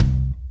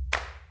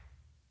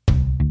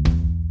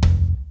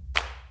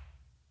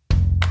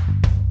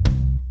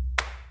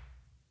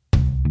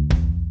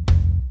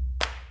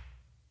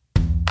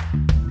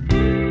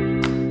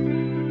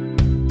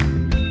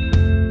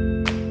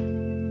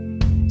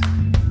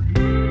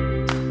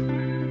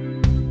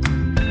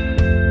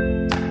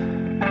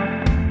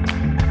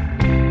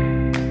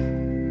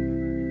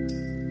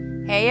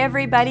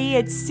everybody,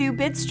 it's Sue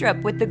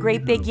Bidstrup with the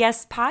Great Big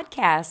Yes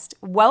podcast.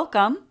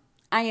 Welcome.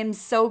 I am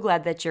so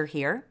glad that you're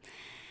here.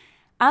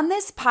 On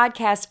this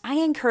podcast, I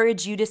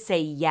encourage you to say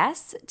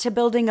yes to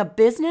building a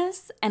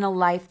business and a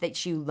life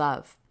that you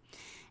love.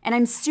 And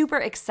I'm super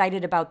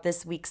excited about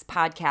this week's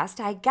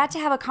podcast. I got to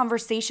have a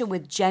conversation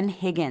with Jen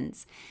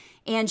Higgins,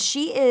 and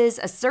she is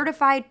a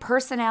certified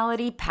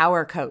personality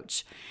power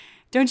coach.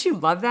 Don't you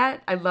love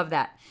that? I love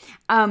that.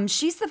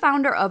 She's the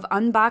founder of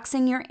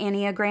Unboxing Your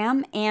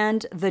Enneagram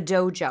and The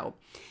Dojo.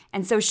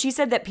 And so she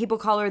said that people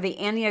call her the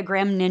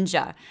Enneagram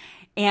Ninja.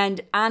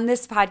 And on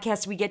this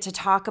podcast, we get to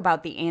talk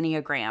about the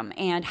Enneagram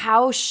and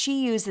how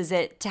she uses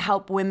it to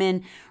help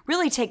women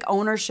really take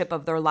ownership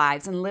of their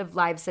lives and live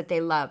lives that they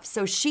love.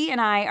 So she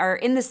and I are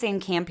in the same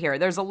camp here.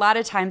 There's a lot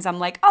of times I'm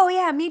like, oh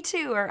yeah, me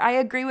too, or I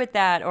agree with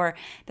that, or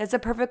that's a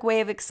perfect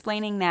way of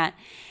explaining that.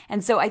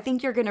 And so I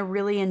think you're going to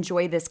really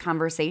enjoy this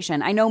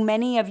conversation. I know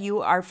many of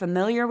you are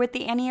familiar with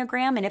the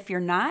Enneagram, and if you're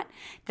not,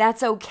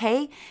 that's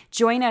okay.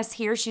 Join us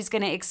here. She's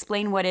going to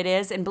explain what it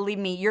is, and believe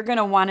me, you're going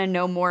to want to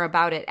know more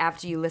about it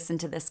after you listen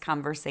to this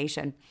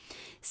conversation.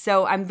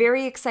 So I'm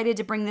very excited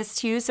to bring this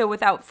to you. So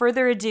without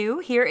further ado,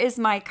 here is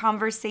my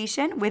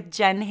conversation with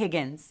Jen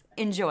Higgins.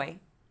 Enjoy.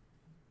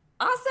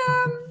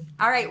 Awesome.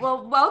 All right.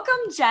 Well, welcome,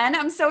 Jen.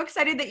 I'm so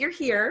excited that you're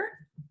here.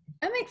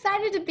 I'm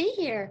excited to be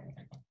here.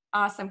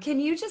 Awesome. Can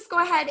you just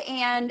go ahead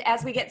and,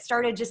 as we get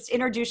started, just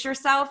introduce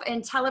yourself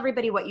and tell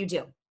everybody what you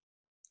do?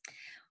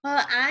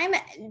 Well, I'm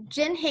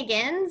Jen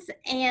Higgins,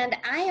 and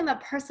I am a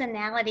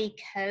personality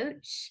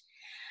coach.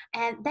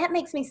 And that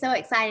makes me so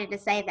excited to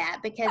say that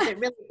because it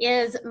really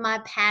is my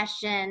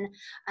passion.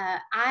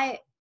 I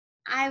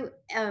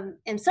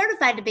am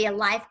certified to be a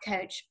life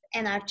coach,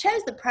 and I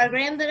chose the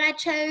program that I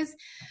chose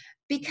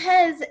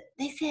because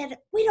they said,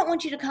 we don't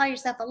want you to call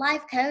yourself a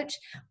life coach.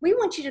 We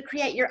want you to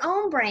create your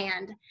own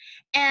brand.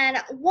 And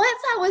once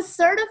I was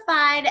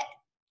certified,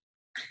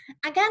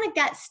 I kind of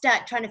got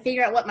stuck trying to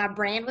figure out what my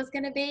brand was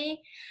going to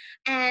be.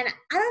 And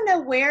I don't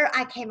know where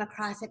I came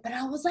across it, but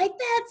I was like,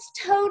 that's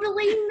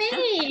totally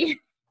me.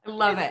 I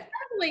love it.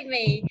 Totally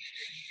me.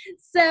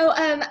 So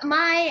let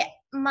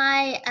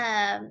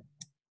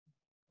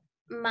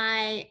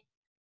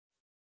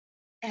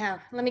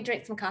me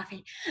drink some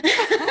coffee.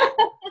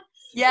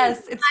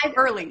 Yes, it's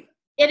early.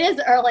 It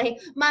is early.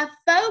 My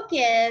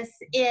focus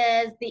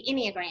is the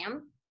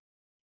Enneagram.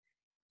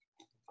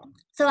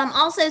 So I'm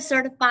also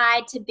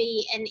certified to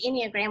be an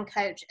Enneagram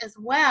coach as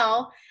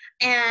well.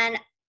 And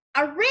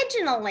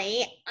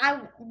originally,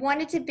 I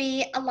wanted to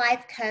be a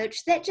life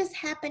coach that just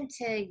happened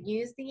to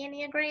use the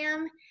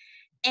Enneagram,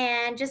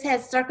 and just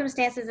as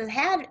circumstances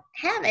have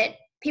it,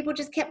 people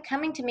just kept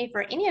coming to me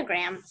for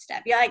Enneagram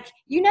stuff. You're like,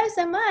 you know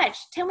so much.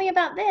 Tell me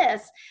about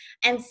this.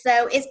 And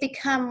so it's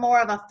become more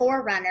of a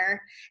forerunner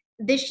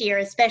this year,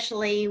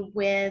 especially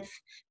with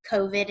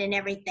COVID and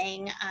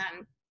everything,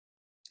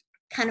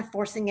 kind of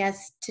forcing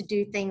us to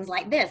do things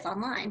like this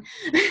online.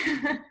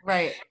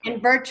 Right. And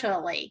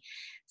virtually.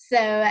 So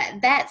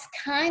that's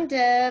kind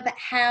of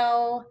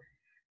how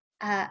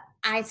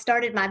I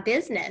started my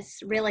business,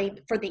 really,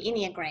 for the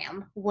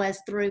Enneagram, was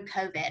through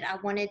COVID. I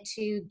wanted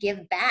to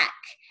give back.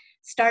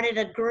 Started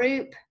a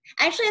group.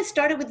 Actually, I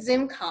started with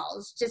Zoom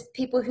calls, just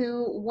people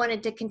who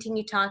wanted to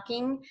continue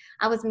talking.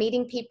 I was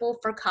meeting people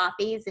for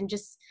coffees and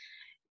just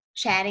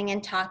chatting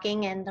and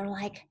talking, and they're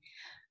like,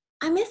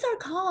 I miss our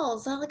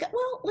calls. I'm like,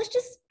 well, let's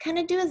just kind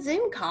of do a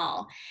Zoom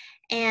call.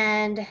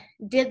 And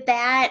did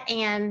that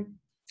and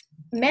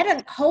met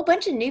a whole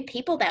bunch of new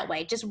people that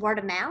way, just word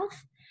of mouth.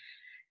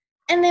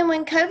 And then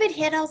when COVID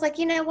hit, I was like,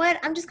 you know what?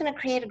 I'm just going to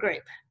create a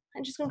group.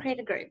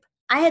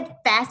 I had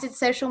fasted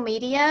social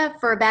media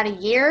for about a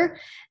year.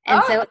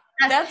 And so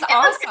that's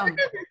awesome.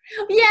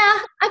 Yeah,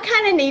 I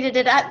kind of needed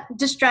it.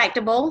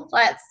 Distractible.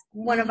 That's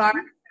one of our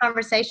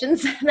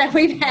conversations that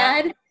we've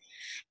had.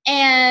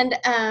 And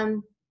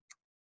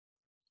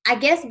I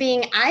guess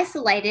being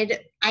isolated,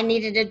 I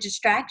needed a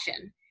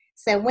distraction.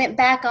 So went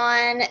back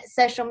on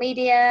social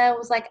media,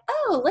 was like,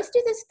 oh, let's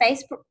do this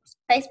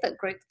Facebook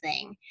group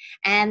thing.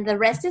 And the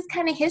rest is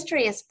kind of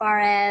history as far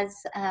as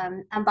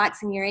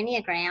Unboxing Your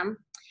Enneagram.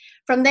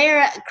 From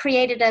there,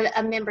 created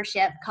a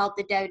membership called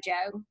The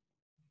Dojo.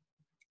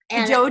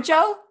 And the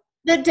Dojo?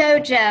 The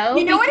Dojo.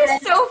 You know what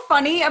is so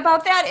funny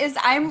about that is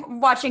I'm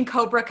watching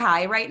Cobra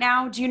Kai right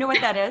now. Do you know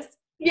what that is?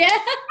 Yeah,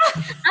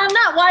 I'm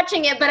not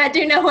watching it, but I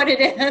do know what it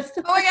is.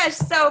 Oh my gosh.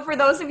 So for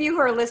those of you who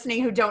are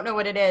listening who don't know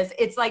what it is,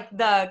 it's like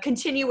the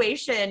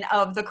continuation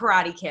of The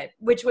Karate Kid,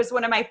 which was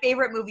one of my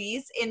favorite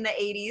movies in the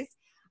 80s.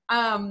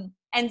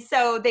 And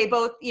so they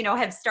both,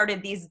 have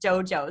started these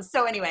dojos.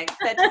 So anyway,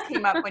 that just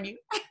came up when you,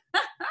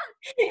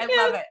 I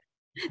love it.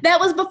 That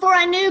was before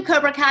I knew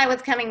Cobra Kai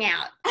was coming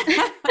out.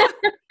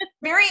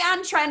 Very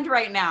on trend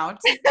right now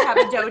to have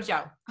a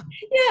dojo.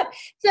 Yeah.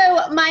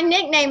 So my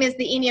nickname is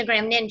the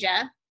Enneagram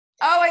Ninja.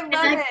 Oh, I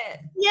love it.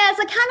 Yes,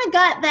 I kind of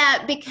got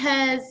that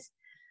because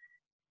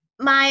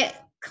my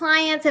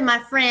clients and my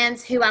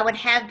friends who I would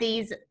have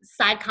these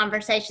side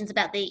conversations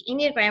about the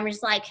Enneagram were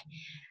just like,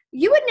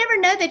 you would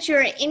never know that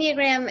you're an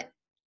Enneagram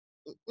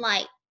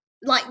like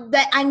like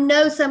that I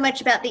know so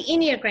much about the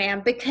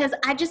Enneagram because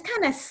I just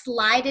kind of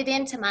slide it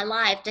into my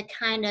life to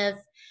kind of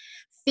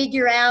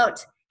figure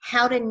out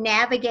how to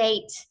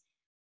navigate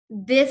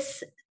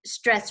this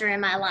stressor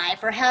in my life,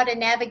 or how to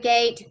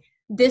navigate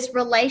this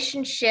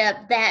relationship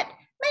that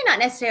may not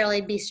necessarily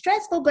be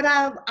stressful, but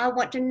I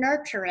want to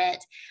nurture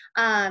it.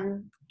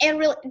 And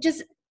really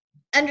just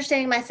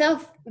understanding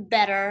myself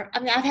better. I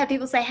mean, I've had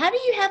people say, how do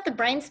you have the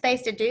brain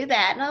space to do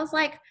that? And I was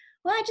like,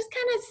 well, I just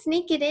kind of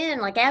sneak it in.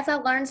 Like as I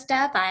learn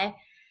stuff, I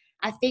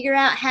figure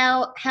out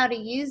how to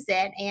use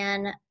it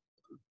and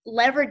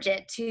leverage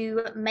it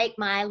to make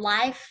my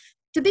life,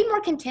 to be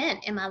more content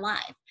in my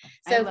life.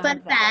 So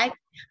fun fact,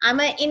 I'm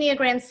an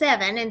Enneagram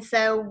 7. And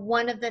so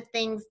one of the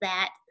things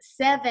that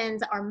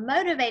 7s are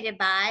motivated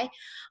by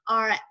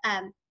are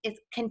is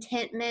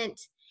contentment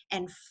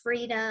and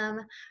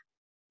freedom.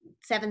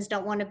 7s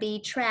don't want to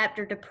be trapped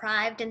or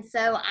deprived. And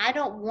so I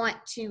don't want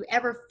to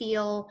ever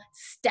feel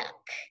stuck.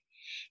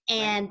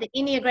 And the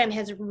Enneagram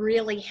has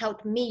really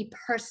helped me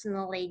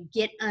personally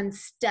get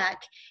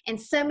unstuck in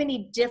so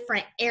many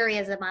different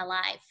areas of my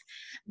life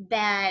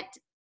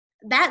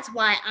that's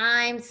why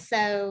I'm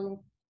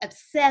so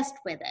obsessed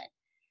with it.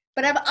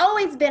 But I've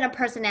always been a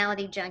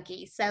personality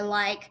junkie. So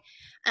like,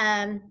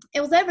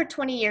 it was over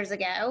 20 years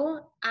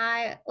ago.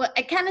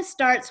 It kind of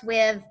starts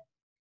with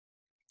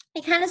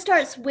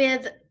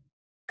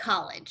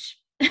college.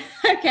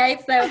 Okay.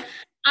 So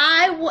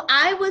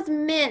I was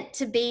meant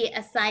to be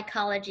a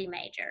psychology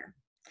major,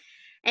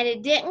 and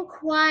it didn't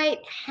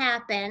quite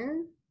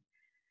happen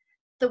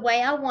the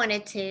way I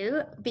wanted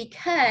to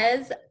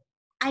because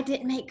I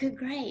didn't make good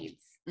grades.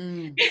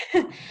 Yeah.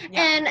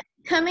 And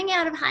coming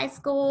out of high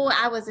school,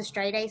 I was a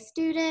straight A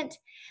student.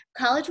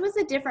 College was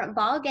a different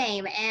ball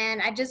game,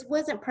 and I just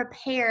wasn't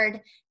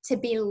prepared to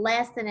be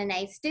less than an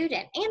A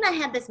student. And I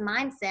had this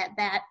mindset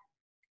that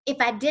if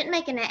I didn't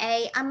make an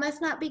A, I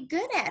must not be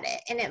good at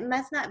it, and it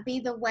must not be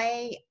the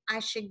way I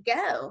should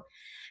go.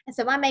 And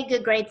so I made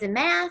good grades in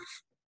math.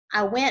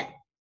 I went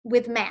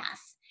with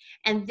math,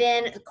 and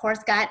then of course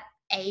got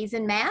A's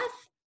in math,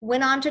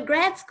 went on to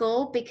grad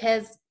school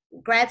because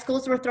grad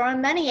schools were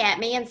throwing money at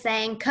me and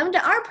saying, come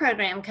to our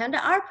program,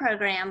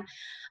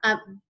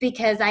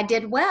 because I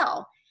did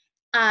well.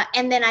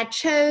 And then I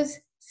chose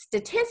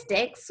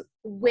statistics,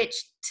 which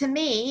to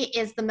me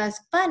is the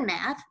most fun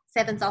math.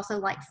 7's also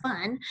like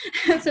fun.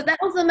 So that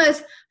was the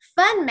most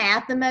fun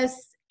math, the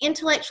most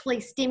intellectually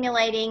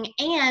stimulating,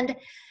 and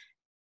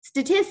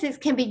statistics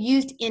can be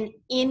used in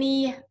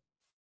any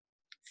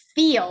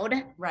field.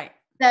 Right.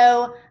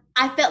 So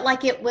I felt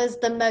like it was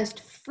the most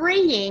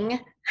freeing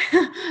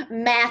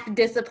math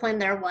discipline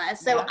there was.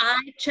 So I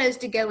chose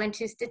to go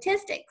into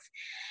statistics.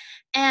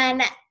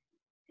 And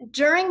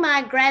during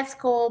my grad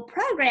school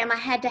program, I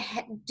had to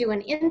do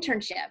an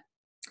internship.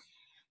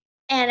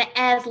 And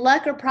as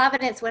luck or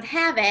providence would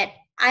have it,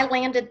 I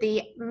landed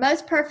the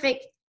most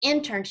perfect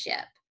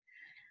internship.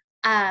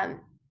 I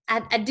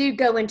do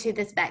go into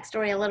this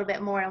backstory a little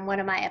bit more in one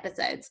of my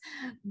episodes.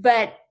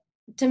 But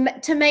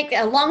to make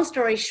a long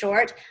story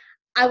short,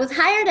 I was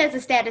hired as a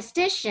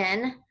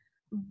statistician,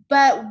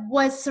 but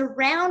was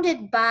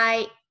surrounded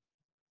by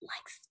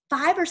like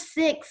 5 or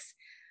 6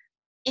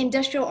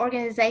 industrial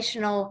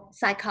organizational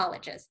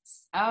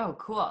psychologists. Oh,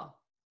 cool.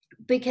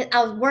 Because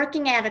I was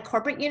working at a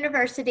corporate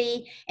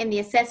university in the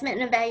assessment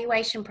and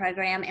evaluation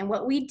program. And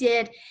what we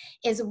did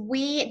is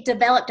we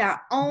developed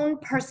our own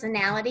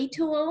personality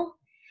tool.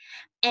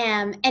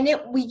 And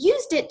we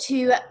used it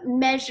to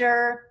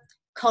measure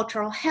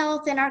cultural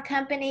health in our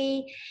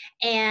company,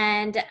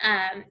 and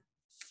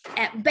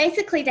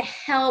basically to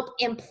help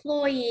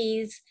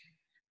employees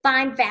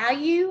find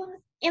value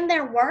in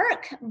their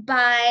work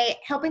by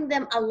helping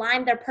them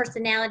align their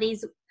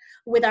personalities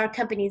with our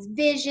company's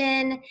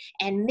vision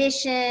and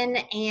mission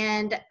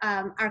and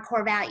our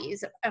core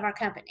values of our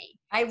company.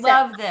 I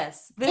love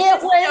this. This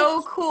is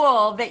so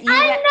cool that you.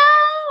 I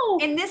know.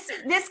 And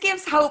this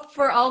gives hope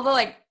for all the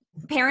like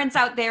parents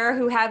out there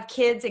who have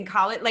kids in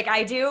college. Like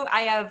I do.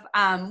 I have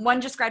one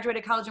just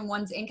graduated college, and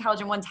one's in college,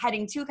 and one's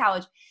heading to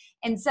college.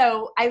 And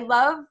so I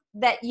love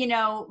that, you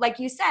know, like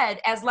you said,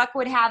 as luck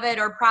would have it,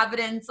 or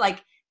providence,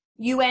 like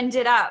you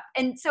ended up.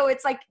 And so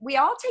it's like, we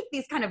all take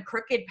these kind of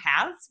crooked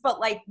paths,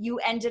 but like you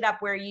ended up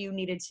where you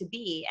needed to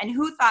be. And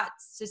who thought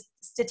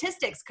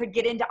statistics could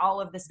get into all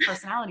of this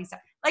personality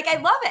stuff? Like, I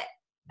love it.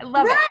 I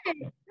love it.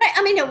 Right.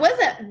 I mean, it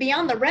wasn't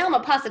beyond the realm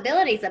of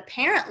possibilities,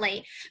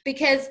 apparently,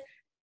 because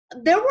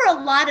there were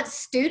a lot of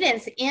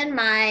students in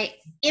my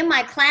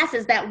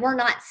classes that were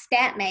not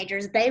stat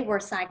majors. They were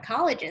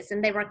psychologists,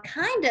 and they were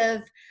kind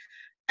of,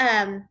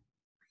 I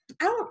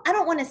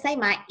don't want to say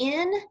my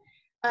in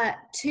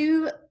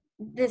to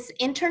this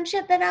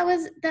internship that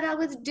I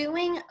was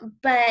doing,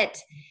 but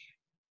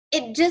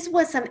it just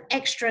was some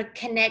extra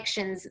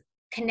connections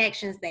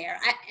there.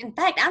 In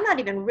fact, I'm not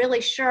even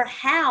really sure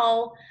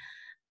how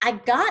I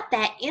got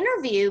that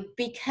interview,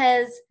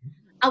 because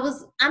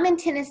I'm in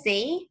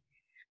Tennessee,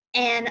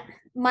 and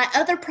my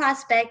other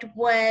prospect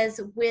was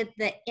with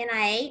the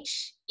NIH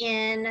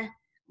in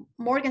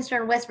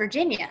Morganstern, West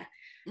Virginia.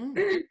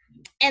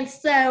 And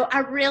so I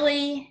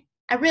really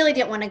I really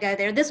didn't want to go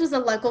there. This was a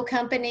local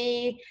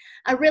company.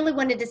 I really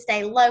wanted to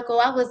stay local.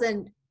 I was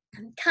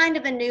kind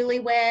of a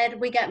newlywed.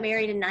 We got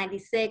married in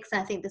 96.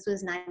 I think this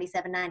was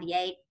 97,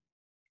 98.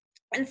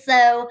 And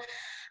so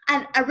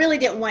I really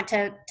didn't want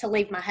to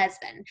leave my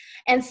husband.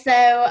 And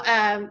so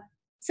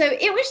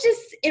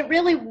it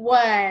really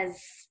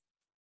was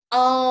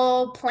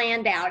all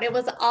planned out. It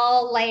was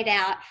all laid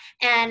out.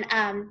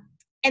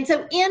 And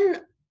so in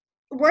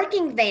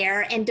working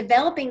there and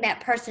developing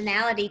that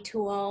personality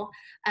tool,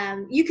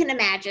 you can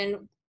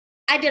imagine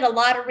I did a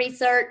lot of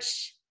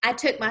research. I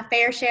took my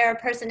fair share of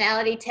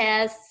personality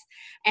tests.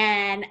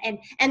 And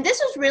this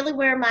was really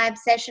where my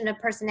obsession of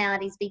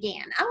personalities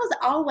began. I was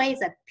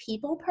always a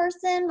people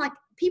person. Like,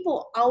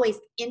 people always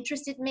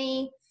interested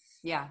me.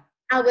 Yeah.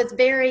 I was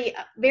very,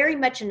 very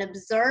much an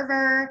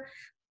observer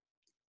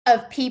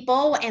of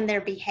people and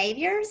their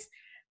behaviors,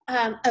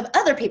 of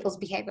other people's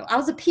behavior. I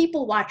was a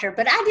people watcher,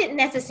 but I didn't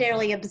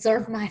necessarily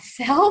observe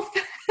myself.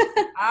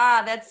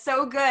 That's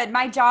so good.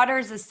 My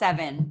daughter's a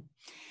 7.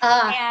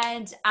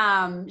 And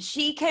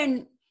she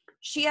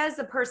has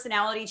a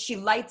personality. She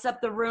lights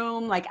up the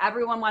room. Like,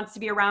 everyone wants to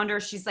be around her.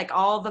 She's like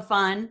all the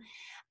fun.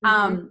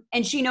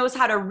 And she knows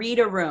how to read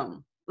a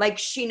room. Like,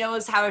 she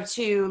knows how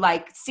to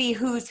like see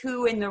who's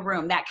who in the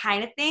room, that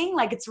kind of thing.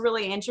 Like, it's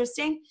really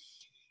interesting,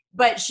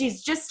 but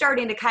she's just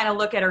starting to kind of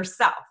look at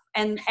herself.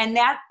 And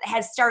that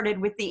has started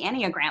with the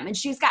Enneagram, and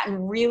she's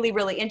gotten really,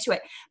 really into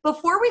it.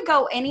 Before we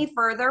go any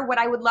further, what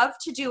I would love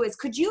to do is,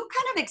 could you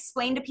kind of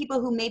explain to people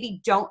who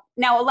maybe don't,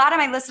 now a lot of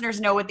my listeners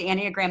know what the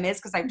Enneagram is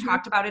because I've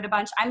talked about it a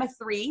bunch. I'm a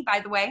 3, by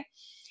the way.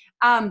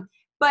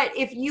 But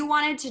if you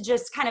wanted to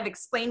just kind of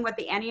explain what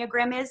the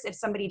Enneagram is, if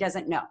somebody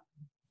doesn't know.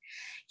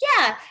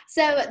 Yeah,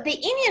 so the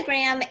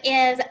Enneagram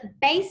is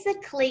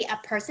basically a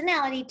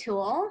personality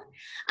tool,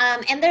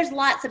 and there's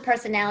lots of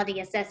personality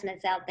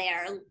assessments out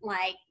there,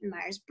 like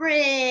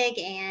Myers-Briggs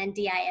and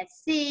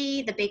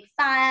DISC, the Big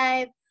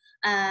 5.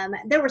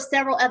 There were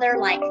several other,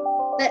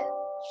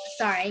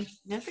 sorry.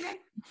 That's okay.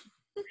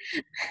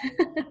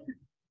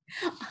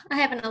 I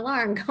have an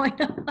alarm going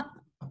on.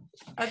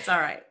 That's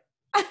all right.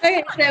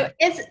 Okay, so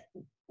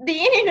the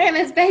Enneagram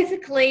is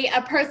basically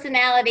a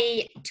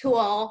personality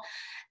tool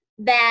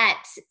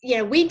that,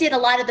 we did a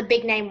lot of the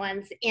big name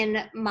ones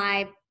in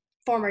my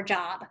former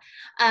job.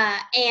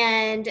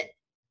 And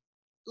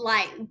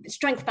like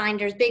Strength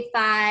Finders, Big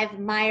 5,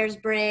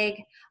 Myers-Briggs,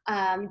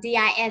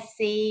 DISC.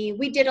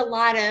 We did a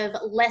lot of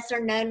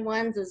lesser known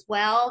ones as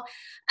well.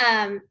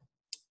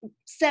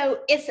 So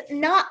it's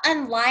not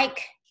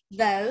unlike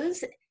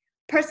those.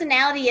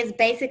 Personality is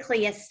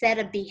basically a set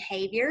of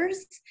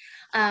behaviors.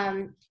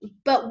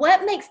 But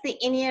what makes the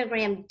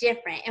Enneagram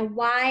different, and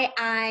why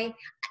I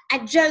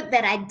joke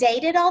that I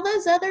dated all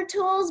those other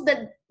tools,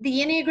 but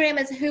the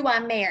Enneagram is who I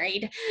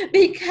married,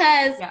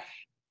 because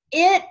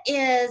it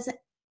is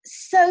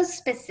so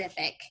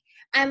specific.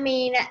 I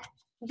mean,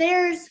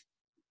 there's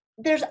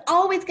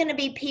always going to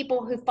be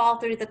people who fall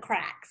through the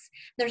cracks.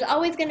 There's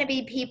always going to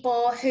be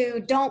people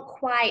who don't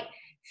quite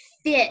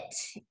fit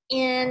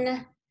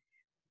in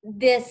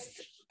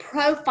this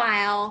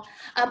profile,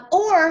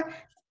 or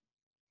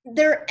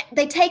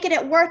they take it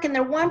at work and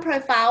they're one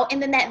profile,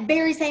 and then that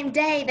very same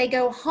day they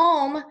go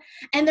home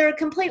and they're a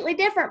completely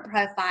different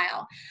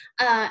profile.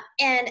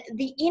 And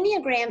the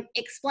Enneagram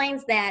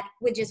explains that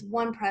with just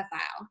one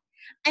profile.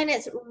 And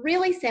it's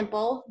really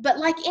simple, but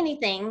like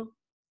anything,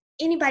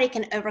 anybody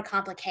can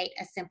overcomplicate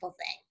a simple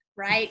thing,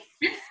 right?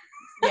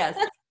 Yes.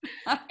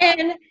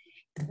 And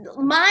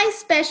my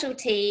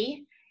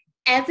specialty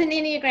as an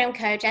Enneagram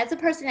coach, as a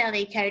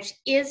personality coach,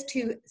 is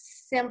to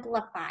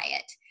simplify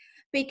it.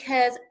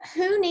 Because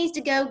who needs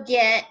to go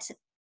get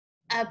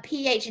a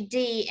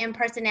PhD in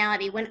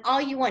personality when all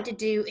you want to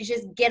do is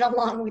just get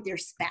along with your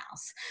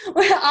spouse?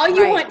 When all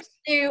you want to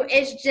do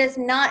is just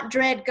not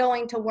dread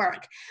going to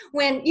work.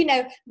 When,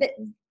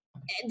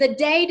 the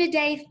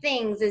day-to-day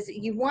things is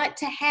you want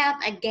to have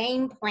a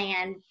game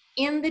plan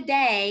in the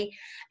day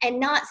and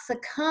not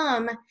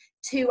succumb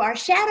to our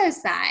shadow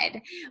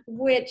side,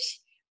 which,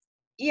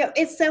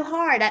 it's so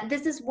hard.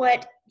 This is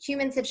what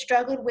humans have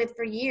struggled with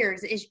for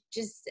years, is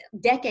just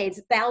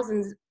decades,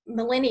 thousands,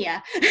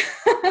 millennia.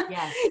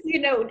 Yes.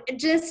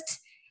 Just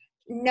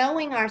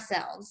knowing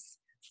ourselves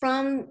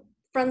from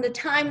the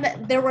time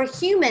that there were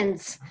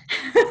humans.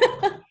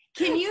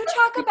 Can you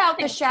talk about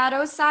the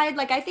shadow side?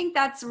 Like, I think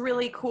that's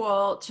really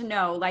cool to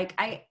know. Like,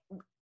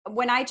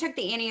 when I took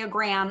the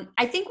Enneagram,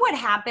 I think what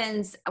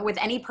happens with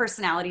any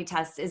personality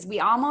test is we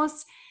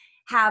almost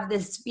have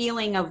this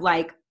feeling of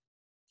like,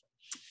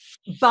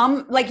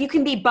 like you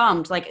can be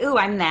bummed, like, ooh,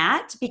 I'm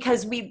that,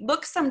 because we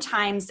look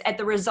sometimes at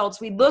the results,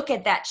 we look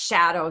at that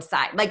shadow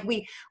side. Like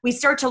we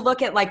start to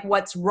look at like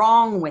what's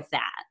wrong with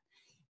that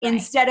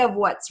instead of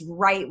what's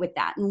right with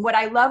that. And what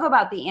I love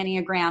about the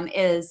Enneagram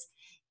is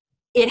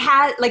it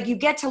has, like, you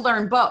get to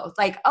learn both.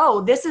 Like,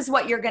 oh, this is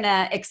what you're going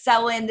to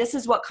excel in. This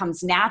is what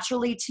comes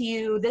naturally to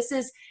you. This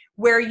is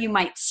where you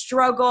might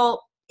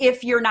struggle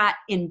if you're not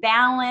in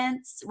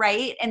balance,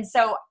 right? And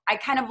so I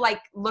kind of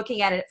like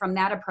looking at it from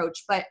that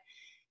approach. But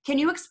can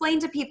you explain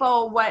to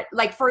people what,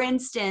 like, for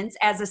instance,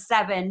 as a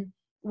 7,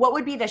 what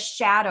would be the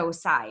shadow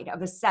side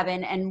of a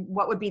 7 and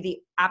what would be the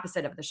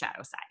opposite of the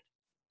shadow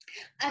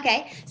side?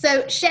 Okay.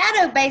 So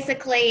shadow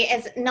basically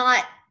is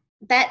not,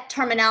 that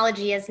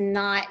terminology is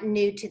not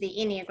new to the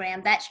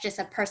Enneagram. That's just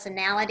a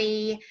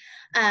personality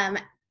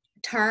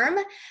term.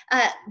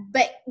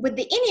 But with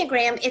the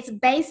Enneagram, it's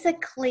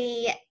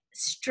basically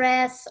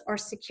stress or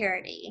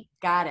security.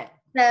 Got it.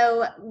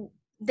 So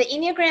the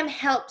Enneagram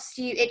helps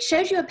you, it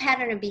shows you a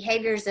pattern of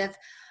behaviors of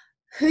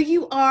who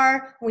you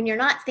are when you're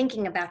not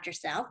thinking about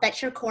yourself.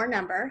 That's your core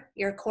number,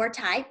 your core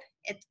type.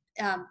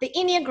 The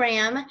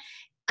Enneagram,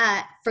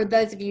 for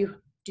those of you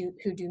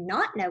who do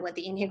not know what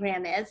the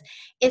Enneagram is,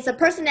 it's a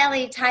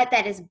personality type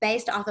that is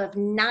based off of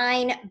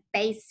 9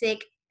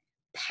 basic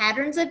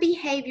patterns of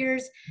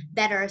behaviors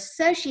that are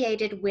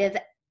associated with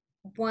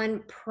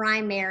one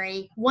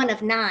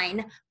of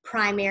 9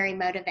 primary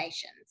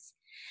motivations.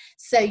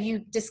 So you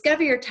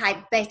discover your type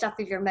based off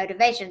of your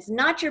motivations,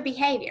 not your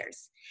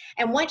behaviors.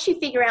 And once you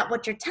figure out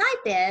what your type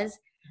is,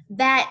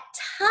 that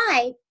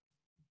type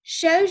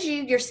shows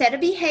you your set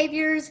of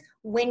behaviors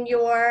when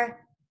you're,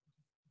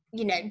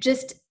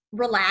 just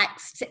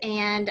relaxed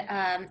and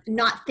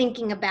not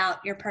thinking about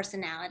your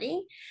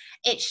personality.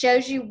 It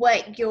shows you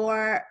what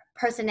your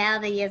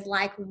personality is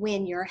like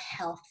when you're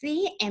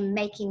healthy and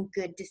making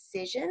good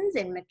decisions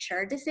and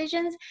mature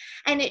decisions.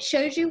 And it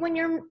shows you when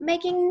you're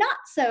making not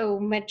so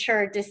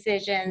mature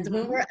decisions,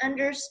 when we're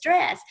under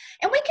stress.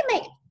 And we can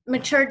make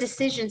mature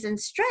decisions in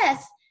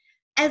stress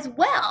as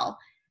well.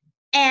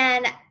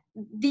 And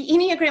the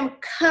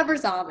Enneagram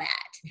covers all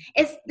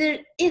that.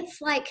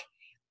 It's like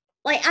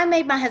I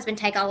made my husband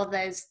take all of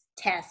those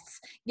tests.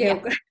 Me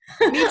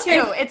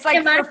too. It's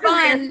like for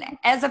fun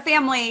as a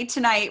family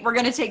tonight, we're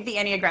going to take the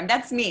Enneagram.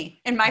 That's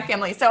me and my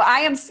family. So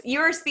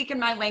you're speaking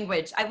my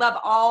language. I love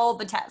all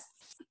the tests.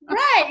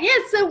 Right.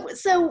 Yeah.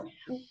 So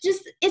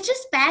it's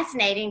just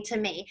fascinating to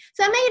me.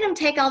 So I made him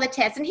take all the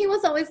tests and he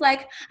was always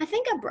like, I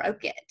think I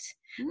broke it.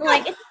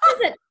 Like, it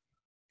doesn't,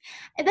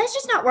 that's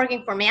just not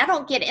working for me. I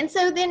don't get it. And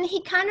so then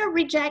he kind of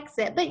rejects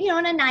it, but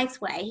in a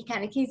nice way.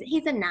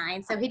 He's a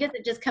 9, so he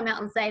doesn't just come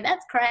out and say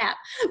that's crap.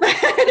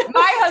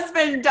 My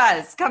husband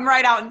does come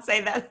right out and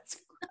say that's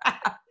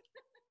crap.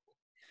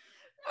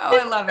 Oh,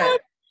 I love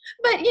it.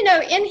 But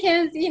in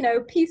his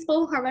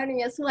peaceful,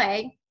 harmonious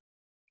way,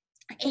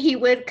 he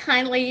would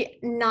kindly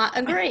not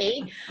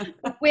agree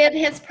with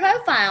his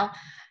profile.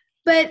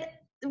 But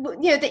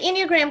the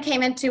Enneagram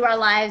came into our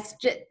lives,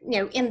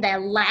 in the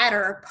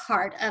latter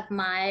part of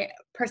my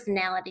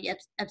personality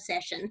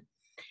obsession.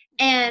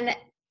 And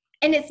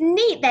it's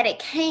neat that it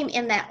came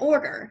in that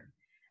order,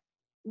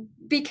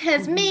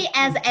 because me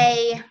as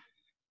I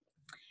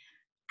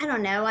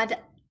don't know, I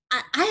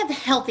have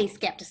healthy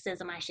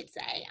skepticism, I should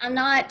say. I'm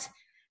not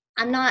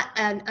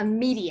an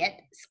immediate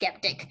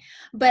skeptic,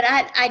 but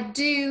I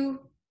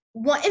do.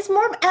 Well, it's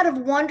more out of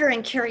wonder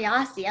and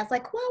curiosity. I was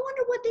like, well, I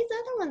wonder what these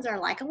other ones are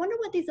like. I wonder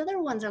what these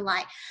other ones are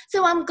like.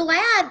 So I'm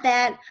glad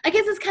that, I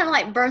guess it's kind of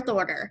like birth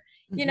order.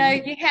 You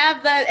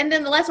have and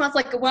then the last one's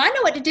like, well, I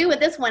know what to do with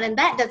this one, and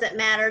that doesn't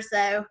matter.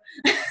 So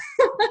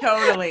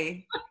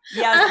totally.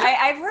 Yes.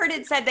 I've heard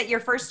it said that your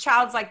first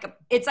child's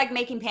it's like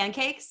making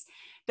pancakes.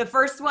 The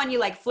first one,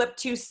 you flip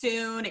too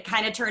soon. It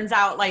kind of turns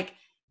out like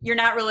you're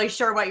not really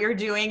sure what you're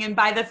doing. And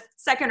by the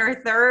second or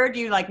third,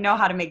 you know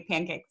how to make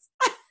pancakes.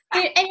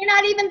 And you're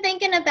not even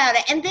thinking about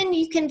it. And then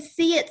you can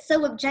see it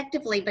so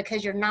objectively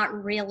because you're not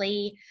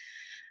really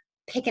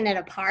picking it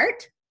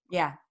apart.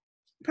 Yeah.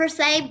 Per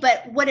se.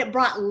 But what it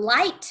brought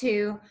light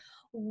to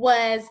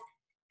was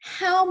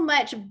how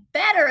much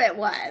better it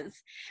was.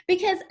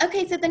 Because,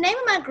 okay, so the name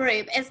of my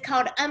group is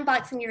called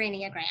Unboxing Your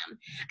Enneagram.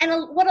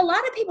 And what a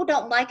lot of people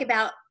don't like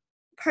about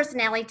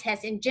personality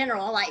tests in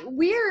general, like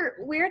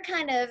we're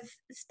kind of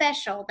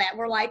special, that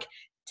we're like,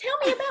 tell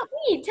me about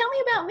me. Tell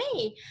me about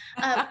me.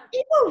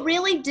 People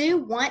really do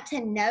want to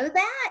know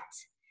that,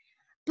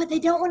 but they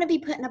don't want to be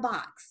put in a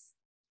box.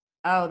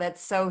 Oh,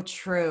 that's so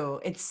true.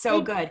 It's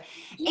so good.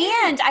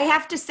 Yeah. And I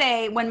have to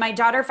say, when my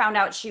daughter found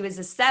out she was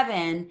a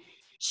 7,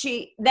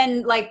 she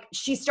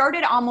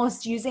started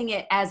almost using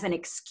it as an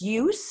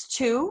excuse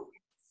too.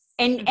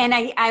 And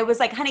I was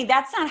like, honey,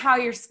 that's not how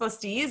you're supposed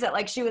to use it.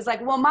 Like, she was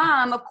like, well,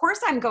 Mom, of course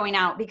I'm going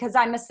out because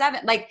I'm a 7.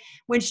 Like,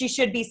 when she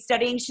should be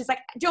studying, she's like,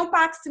 don't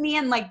box me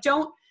in. Like,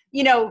 don't,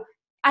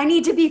 I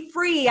need to be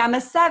free. I'm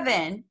a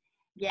 7.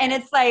 Yes. And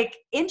it's like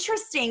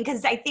interesting,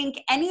 because I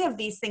think any of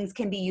these things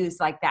can be used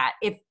like that.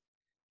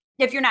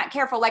 If you're not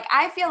careful, like,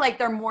 I feel like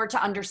they're more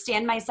to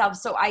understand myself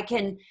so I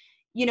can,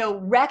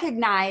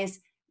 recognize,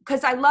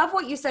 because I love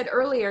what you said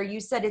earlier. You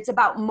said it's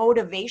about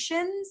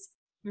motivations,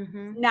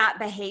 not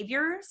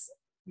behaviors.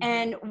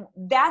 And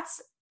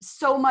that's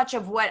so much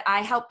of what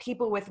I help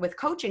people with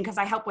coaching, because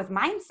I help with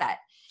mindset.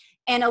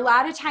 And a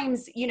lot of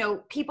times,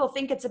 people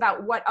think it's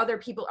about what other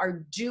people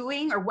are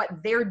doing or what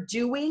they're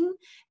doing.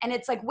 And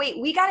it's like,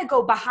 wait, we got to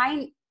go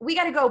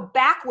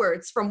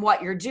backwards from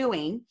what you're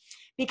doing,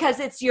 because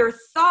it's your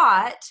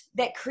thought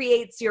that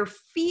creates your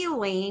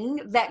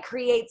feeling, that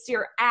creates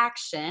your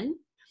action.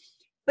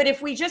 But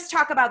if we just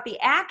talk about the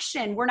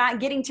action, we're not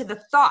getting to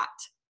the thought,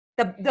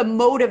 the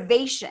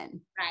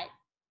motivation. Right.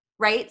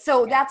 right?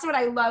 So that's what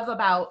I love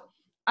about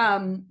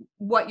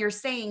what you're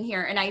saying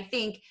here. And I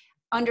think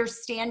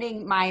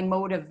understanding my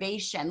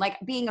motivation, like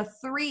being a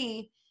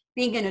 3,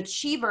 being an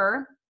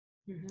achiever,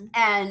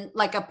 and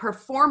like a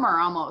performer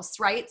almost,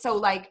 right? So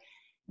like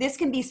this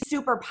can be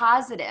super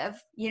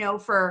positive,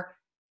 for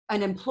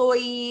an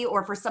employee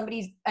or for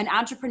somebody, an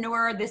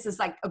entrepreneur. This is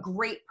like a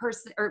great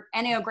person or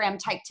Enneagram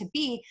type to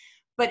be,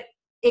 but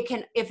it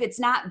can, if it's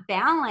not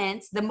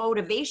balanced, the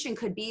motivation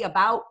could be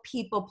about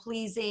people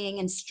pleasing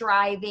and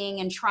striving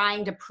and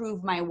trying to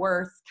prove my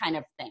worth kind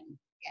of thing.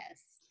 Yes.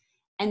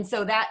 And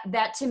so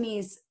that to me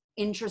is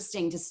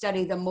interesting to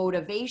study the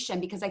motivation,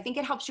 because I think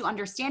it helps you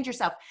understand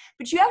yourself,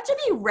 but you have to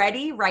be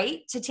ready, right,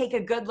 to take a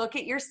good look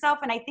at yourself.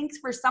 And I think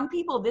for some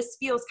people, this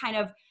feels kind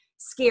of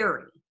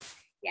scary.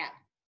 Yeah.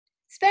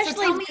 Especially,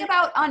 so tell me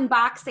about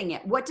unboxing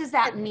it. What does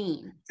that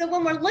mean? So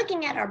when we're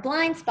looking at our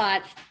blind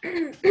spots,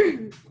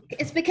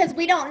 it's because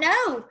we don't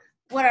know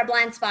what our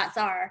blind spots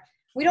are.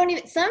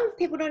 Some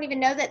people don't even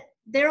know that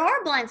there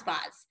are blind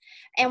spots.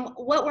 And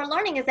what we're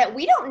learning is that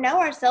we don't know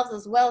ourselves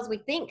as well as we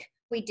think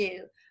we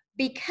do.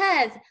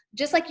 Because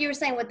just like you were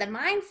saying with the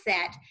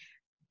mindset,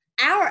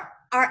 our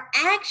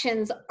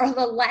actions are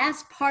the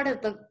last part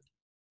of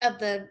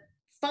the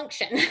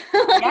function.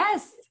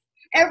 Yes.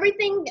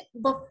 Everything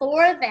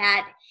before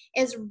that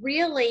is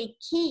really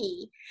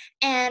key.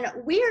 And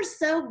we are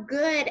so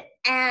good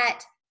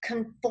at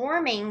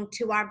conforming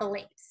to our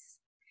beliefs.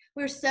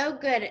 We're so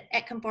good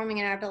at conforming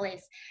in our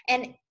beliefs.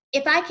 And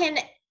if I can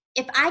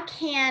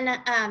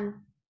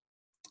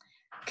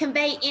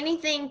convey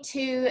anything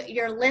to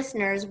your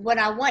listeners, what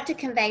I want to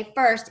convey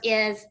first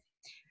is,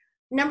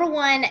 number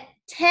one,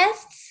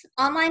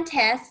 online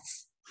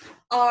tests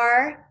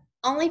are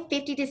only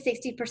 50 to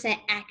 60%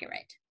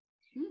 accurate.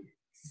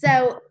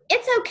 So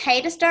it's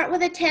okay to start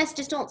with a test,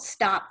 just don't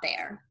stop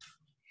there.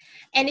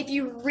 And if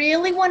you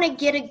really want to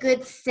get a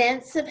good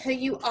sense of who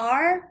you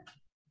are,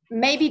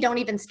 maybe don't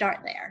even start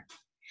there.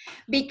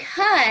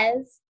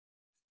 Because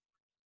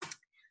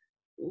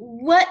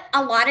what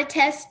a lot of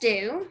tests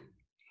do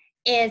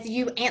is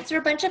you answer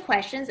a bunch of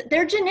questions.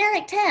 They're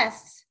generic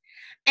tests.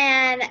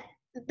 And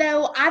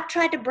though I've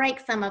tried to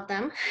break some of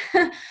them,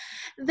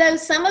 though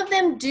some of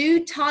them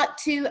do talk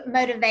to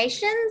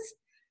motivations,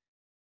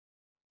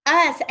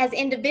 us as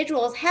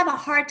individuals have a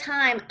hard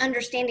time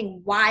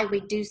understanding why we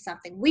do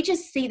something. We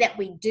just see that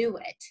we do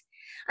it.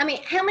 I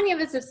mean, how many of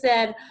us have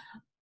said,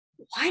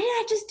 why did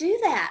I just do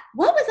that?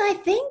 What was I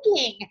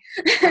thinking?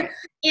 Right.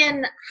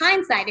 In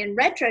hindsight, in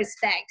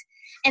retrospect.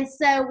 And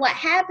so what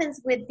happens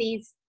with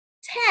these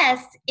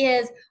tests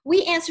is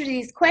we answer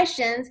these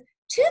questions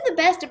to the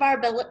best of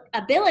our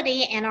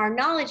ability and our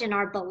knowledge and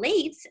our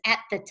beliefs at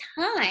the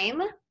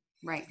time.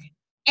 Right.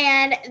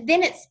 And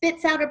then it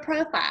spits out a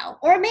profile,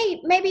 or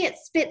maybe it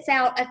spits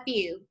out a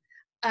few,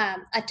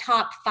 a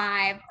top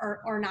 5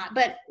 or not.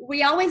 But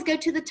we always go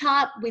to the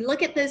top. We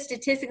look at those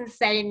statistics and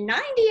say 98%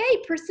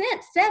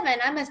 7.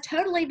 I must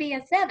totally be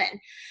a 7.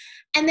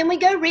 And then we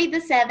go read the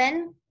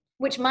 7,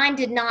 which mine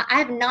did not.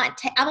 I've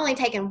only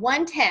taken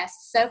one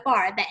test so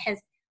far that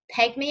has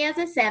pegged me as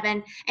a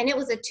 7, and it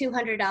was a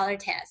 $200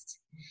 test.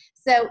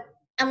 So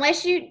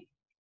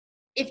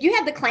if you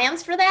have the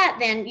clams for that,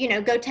 then,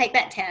 go take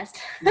that test.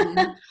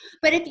 Mm-hmm.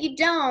 But if you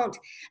don't,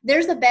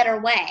 there's a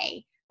better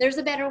way. There's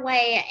a better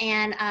way.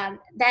 And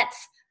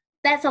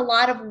that's a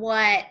lot of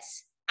what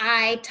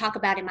I talk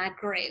about in my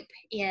group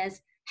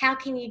is how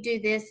can you do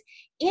this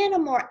in a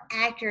more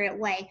accurate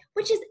way,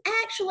 which is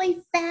actually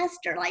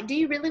faster. Like, do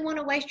you really want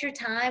to waste your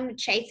time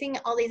chasing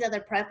all these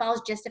other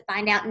profiles just to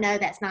find out, no,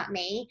 that's not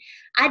me?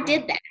 I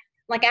did that.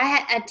 Like, I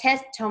had a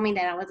test told me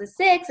that I was a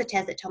 6, a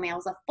test that told me I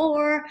was a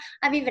 4.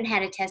 I've even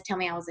had a test tell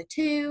me I was a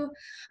 2.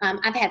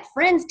 I've had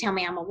friends tell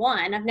me I'm a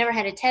 1. I've never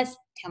had a test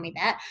tell me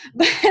that.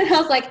 But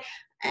I was like,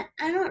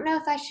 I don't know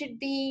if I should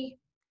be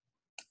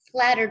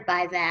flattered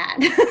by that.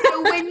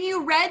 So when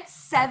you read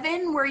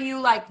 7, were you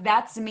like,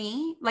 that's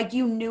me? Like,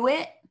 you knew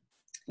it?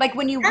 Like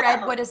when you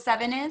read what a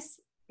 7 is?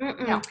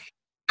 No.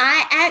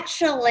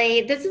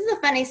 This is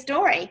a funny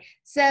story.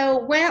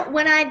 So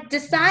when I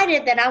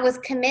decided that I was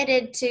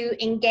committed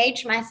to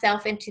engage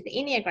myself into the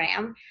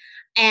Enneagram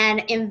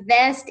and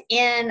invest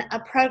in a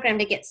program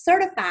to get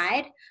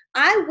certified,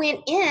 I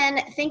went in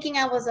thinking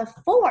I was a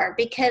 4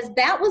 because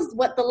that was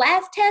what the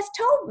last test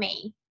told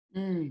me.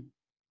 Mm.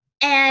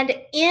 And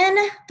in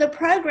the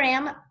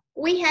program,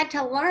 we had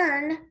to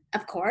learn,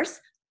 of course,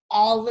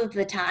 all of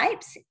the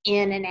types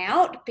in and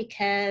out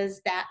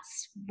because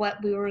that's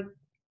what we were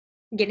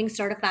getting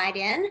certified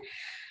in.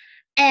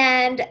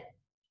 And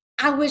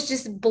I was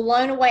just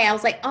blown away. I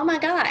was like, oh my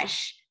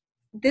gosh,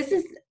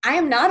 I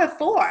am not a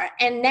 4.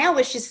 And now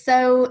it's just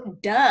so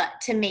duh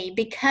to me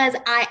because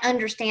I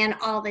understand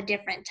all the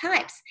different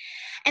types.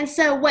 And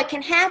so what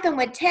can happen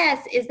with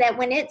tests is that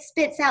when it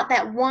spits out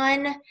that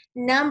one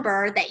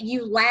number that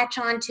you latch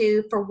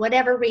onto for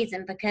whatever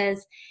reason,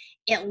 because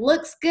it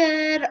looks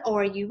good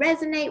or you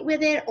resonate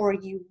with it or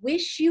you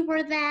wish you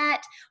were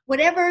that,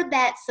 whatever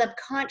that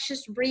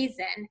subconscious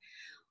reason,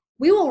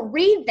 we will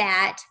read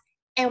that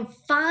and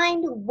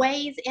find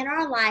ways in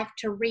our life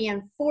to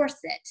reinforce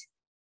it.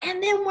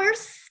 And then we're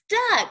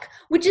stuck,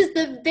 which is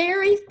the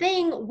very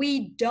thing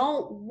we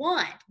don't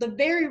want. The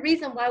very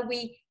reason why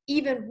we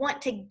even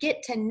want to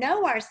get to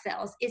know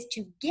ourselves is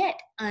to get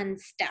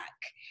unstuck.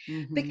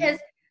 Mm-hmm. Because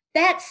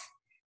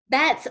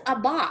that's a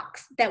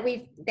box that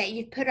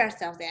you've put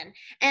ourselves in.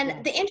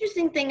 And the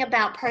interesting thing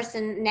about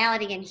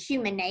personality and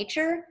human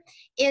nature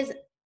is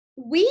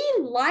we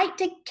like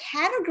to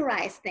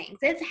categorize things.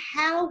 It's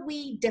how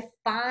we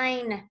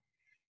define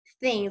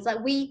things. Like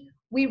we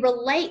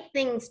relate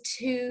things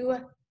to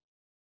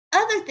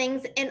other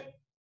things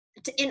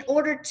in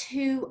order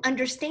to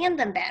understand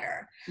them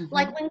better. Mm-hmm.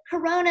 Like when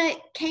Corona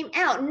came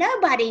out,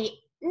 nobody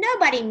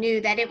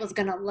knew that it was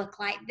going to look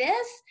like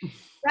this,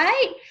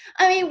 right?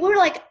 I mean, we're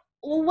like,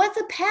 well, what's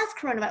a past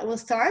coronavirus? Well,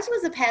 SARS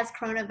was a past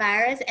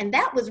coronavirus, and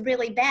that was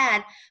really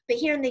bad. But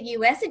here in the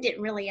U.S., it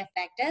didn't really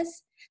affect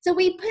us. So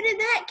we put in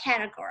that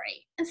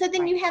category. And so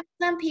then you have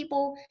some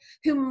people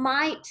who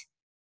might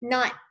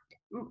not,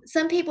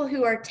 some people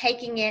who are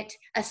taking it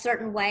a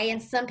certain way,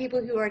 and some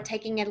people who are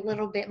taking it a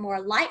little bit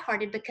more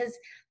lighthearted because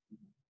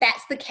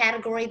that's the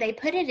category they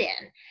put it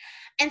in.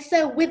 And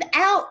so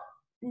without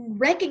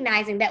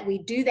recognizing that we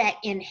do that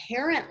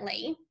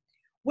inherently,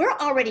 we're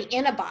already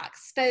in a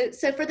box.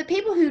 So for the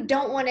people who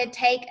don't want to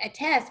take a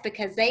test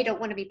because they don't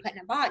want to be put in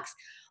a box,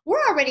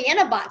 we're already in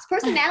a box.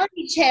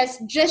 Personality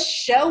tests just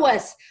show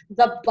us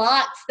the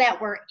box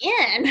that we're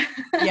in.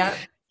 Yep.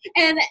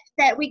 And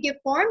that we give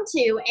form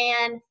to.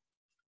 And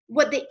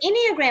what the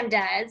Enneagram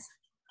does,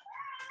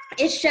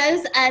 it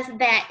shows us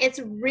that it's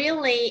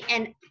really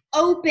an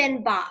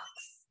open box.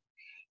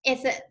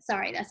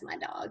 Sorry, that's my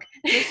dog.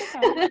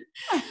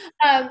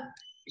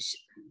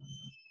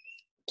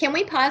 Can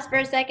we pause for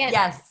a second?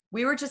 Yes.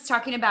 We were just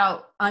talking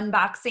about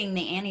unboxing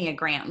the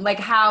Enneagram, like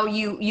how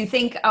you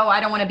think, oh, I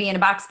don't want to be in a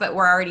box, but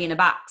we're already in a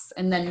box.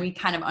 And then we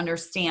kind of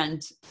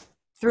understand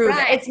through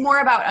that. It's more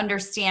about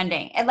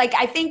understanding. And like,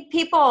 I think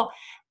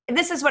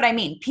this is what I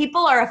mean.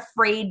 People are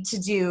afraid to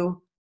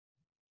do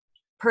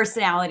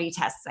personality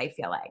tests, I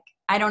feel like.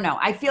 I don't know.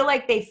 I feel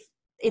like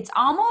it's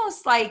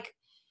almost like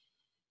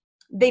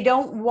they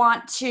don't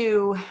want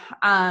to,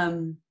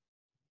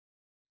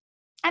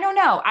 I don't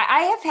know.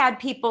 I have had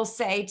people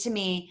say to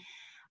me,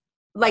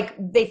 like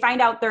they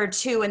find out they're a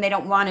 2 and they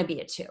don't want to be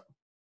a 2,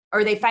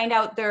 or they find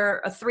out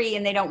they're a 3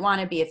 and they don't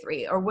want to be a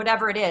 3, or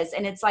whatever it is.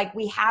 And it's like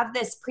we have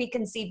this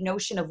preconceived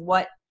notion of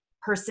what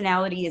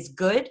personality is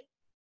good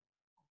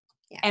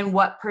and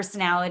what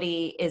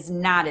personality is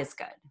not as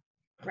good.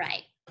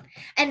 Right.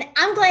 And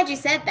I'm glad you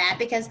said that,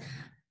 because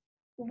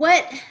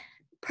what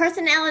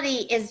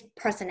personality is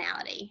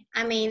personality.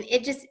 I mean,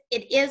 it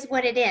is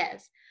what it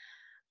is.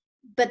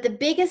 But the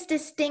biggest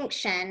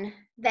distinction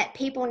that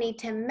people need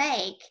to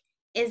make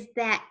is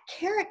that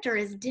character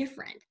is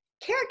different.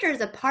 Character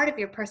is a part of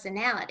your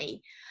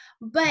personality,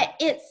 but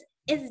it's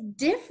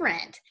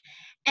different.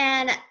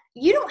 And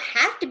you don't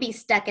have to be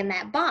stuck in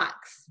that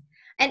box.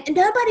 And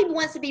nobody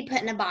wants to be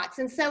put in a box.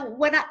 And so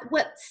what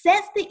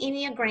sets the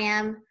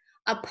Enneagram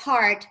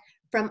apart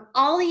from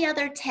all the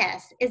other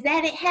tests is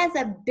that it has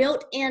a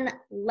built-in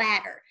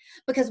ladder.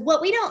 Because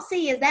what we don't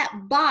see is that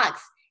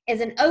box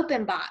is an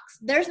open box.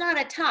 There's not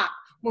a top.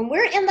 When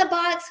we're in the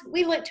box,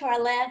 we look to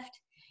our left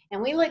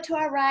and we look to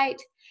our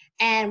right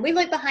and we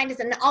look behind us,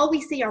 and all we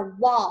see are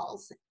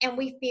walls and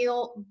we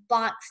feel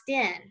boxed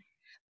in.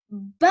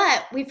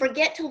 But we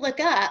forget to look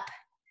up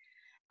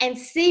and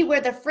see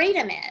where the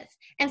freedom is.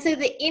 And so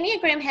the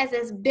Enneagram has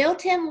this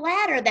built-in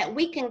ladder that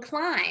we can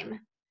climb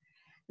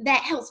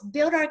that helps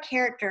build our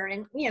character,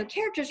 and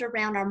characters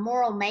around our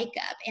moral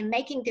makeup and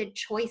making good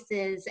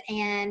choices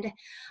and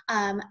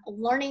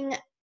learning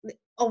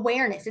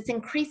awareness. It's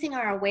increasing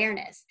our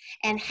awareness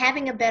and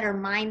having a better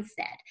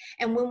mindset.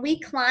 And when we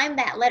climb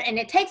that ladder, and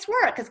it takes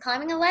work, because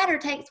climbing a ladder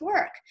takes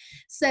work.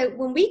 So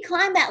when we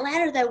climb that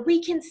ladder, though,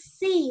 we can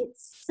see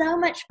so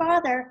much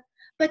farther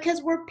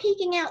because we're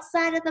peeking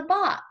outside of the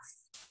box.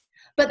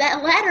 But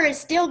that ladder is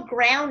still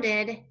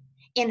grounded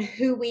in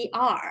who we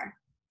are.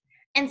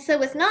 And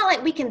so it's not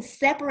like we can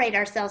separate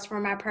ourselves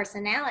from our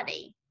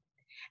personality.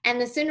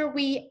 And the sooner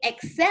we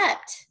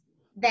accept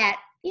that,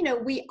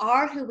 we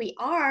are who we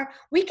are,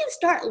 we can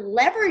start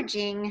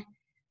leveraging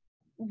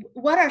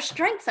what our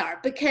strengths are.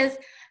 Because,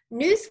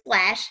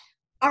 newsflash,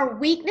 our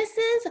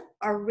weaknesses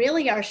are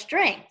really our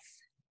strengths.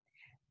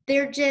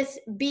 They're just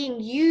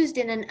being used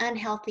in an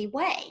unhealthy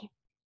way.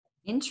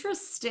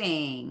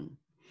 Interesting.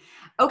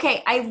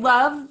 Okay, I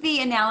love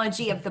the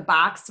analogy of the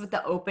box with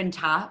the open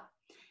top,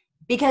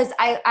 because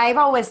I've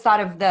always thought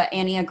of the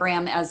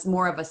Enneagram as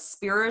more of a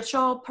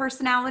spiritual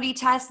personality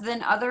test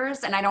than others.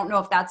 And I don't know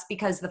if that's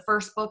because the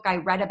first book I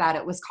read about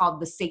it was called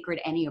The Sacred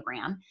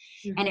Enneagram.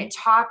 Mm-hmm. And it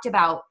talked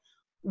about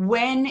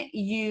when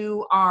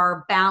you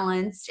are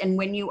balanced and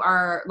when you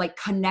are like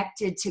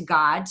connected to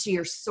God, to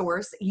your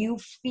source, you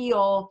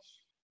feel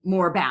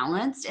more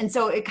balanced. And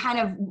so it kind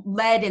of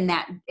led in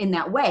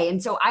that way.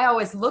 And so I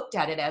always looked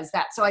at it as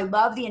that. So I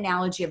love the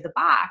analogy of the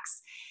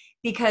box,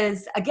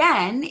 because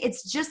again,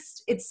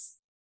 it's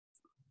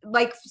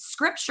like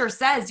scripture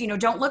says,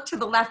 don't look to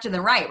the left and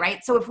the right?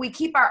 So if we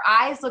keep our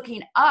eyes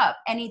looking up,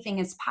 anything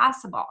is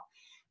possible.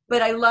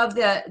 but I love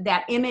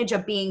that image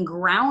of being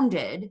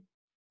grounded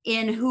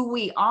in who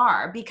we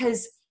are,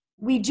 because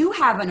we do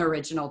have an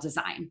original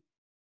design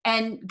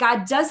and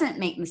God doesn't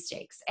make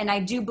mistakes. And I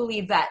do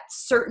believe that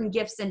certain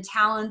gifts and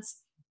talents,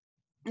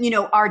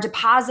 are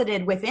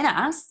deposited within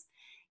us.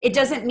 It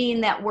doesn't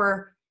mean that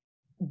we're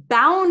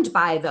bound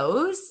by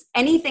those.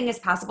 Anything is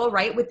possible,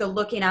 right? With the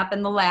looking up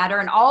and the ladder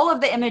and all of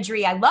the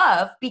imagery I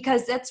love,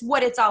 because that's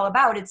what it's all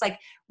about. It's like,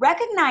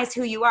 recognize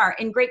who you are.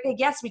 In Great Big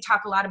Yes, we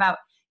talk a lot about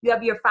you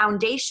have your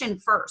foundation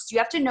first. You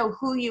have to know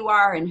who you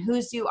are and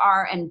whose you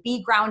are and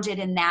be grounded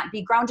in that.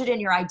 Be grounded in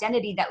your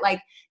identity, that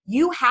like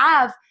you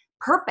have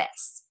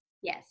purpose.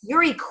 Yes.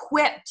 You're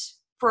equipped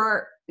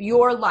for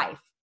your life,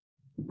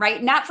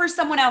 right? Not for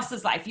someone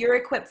else's life. You're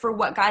equipped for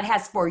what God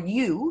has for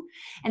you.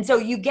 And so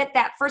you get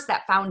that first,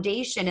 that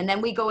foundation. And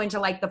then we go into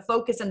like the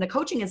focus and the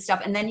coaching and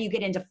stuff. And then you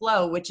get into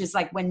flow, which is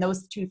like when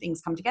those two things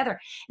come together.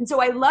 And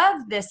so I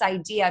love this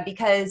idea,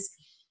 because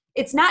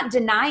it's not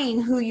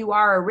denying who you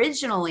are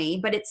originally,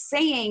 but it's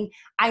saying,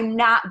 I'm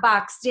not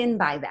boxed in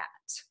by that.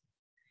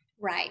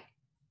 Right.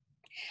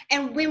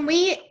 And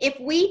if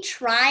we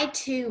try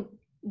to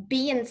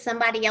be in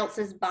somebody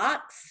else's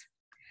box,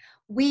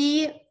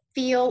 we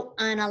feel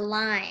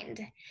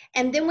unaligned,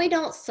 and then we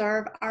don't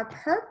serve our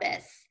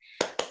purpose.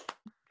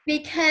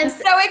 Because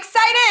I'm so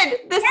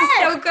excited. This is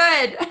so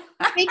good.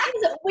 Because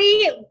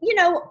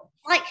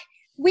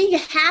we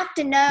have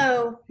to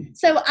know.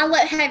 So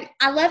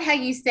I love how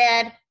you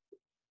said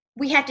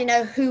we have to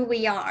know who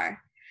we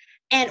are,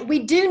 and we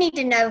do need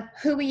to know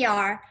who we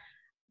are,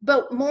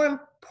 but more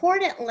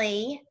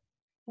importantly,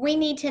 we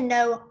need to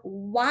know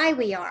why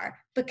we are,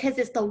 because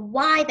it's the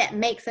why that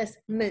makes us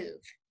move.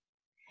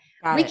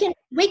 We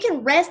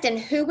can rest in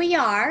who we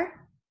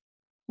are.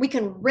 We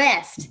can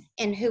rest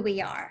in who we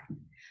are,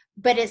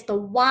 but it's the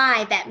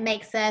why that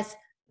makes us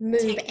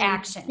move. Take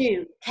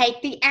action.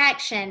 Take the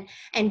action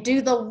and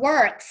do the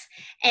works.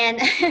 And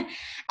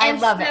I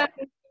love it.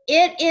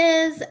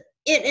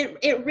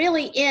 It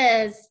really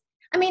is.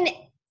 I mean,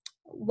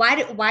 why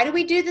do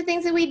we do the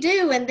things that we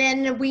do, and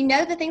then we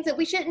know the things that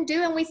we shouldn't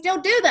do and we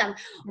still do them?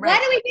 Right. Why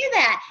do we do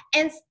that?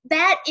 And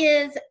that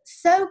is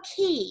so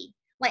key.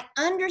 Like,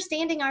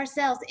 understanding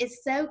ourselves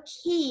is so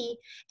key,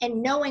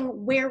 and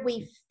knowing where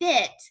we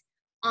fit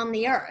on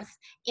the earth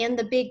in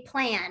the big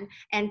plan,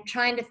 and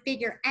trying to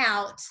figure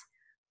out,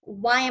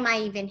 why am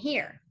I even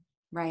here?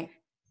 Right.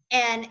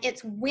 And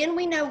it's when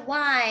we know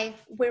why,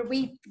 where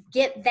we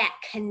get that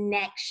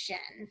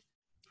connection.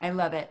 I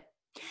love it.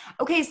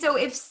 Okay, so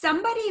if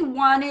somebody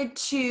wanted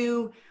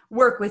to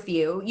work with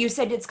you, you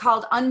said it's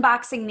called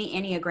Unboxing the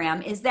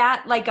Enneagram. Is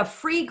that like a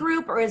free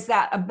group, or is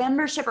that a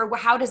membership, or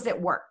how does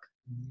it work?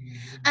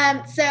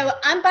 So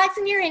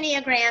Unboxing Your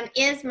Enneagram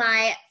is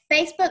my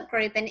Facebook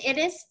group, and it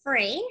is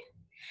free.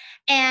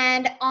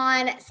 And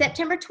on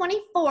September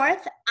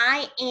 24th,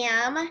 I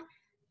am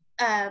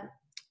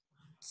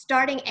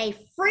starting a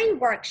free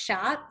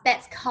workshop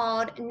that's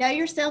called Know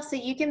Yourself So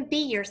You Can Be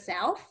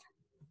Yourself.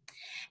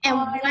 And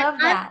I love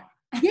that.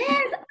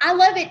 Yes, I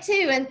love it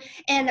too.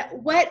 And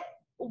what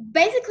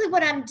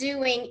I'm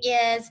doing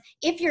is,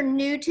 if you're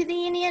new to the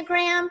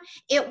Enneagram,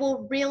 it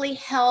will really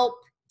help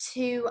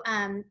to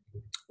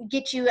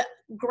get you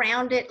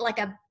grounded, like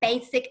a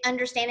basic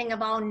understanding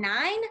of all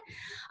 9,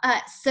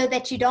 so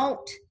that you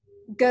don't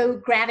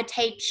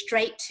gravitate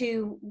straight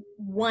to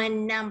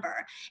one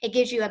number. It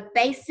gives you a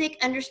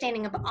basic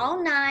understanding of all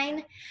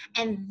 9,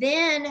 and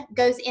then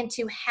goes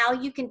into how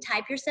you can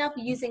type yourself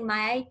using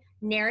my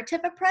narrative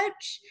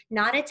approach,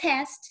 not a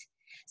test.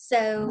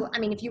 So, I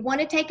mean, if you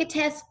want to take a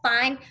test,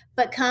 fine,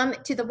 but come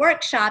to the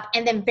workshop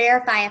and then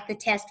verify if the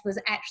test was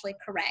actually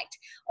correct.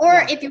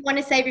 Or if you want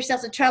to save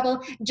yourself some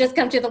trouble, just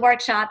come to the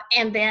workshop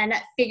and then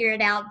figure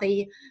it out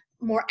the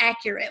more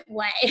accurate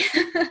way.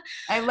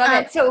 I love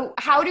it. So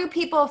how do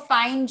people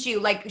find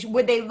you? Like,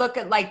 would they look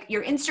at like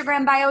your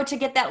Instagram bio to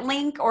get that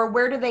link, or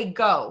where do they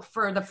go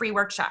for the free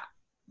workshop?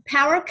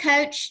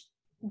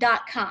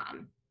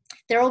 Powercoach.com.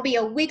 There will be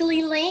a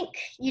wiggly link.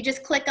 You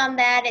just click on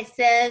that. It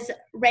says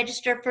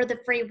register for the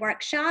free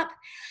workshop.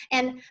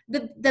 And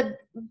the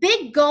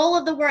big goal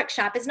of the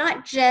workshop is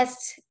not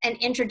just an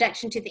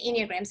introduction to the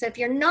Enneagram. So if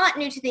you're not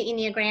new to the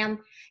Enneagram,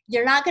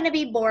 you're not going to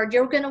be bored.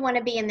 You're going to want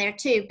to be in there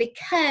too,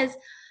 because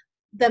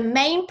the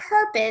main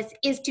purpose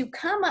is to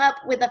come up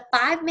with a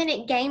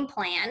 5-minute game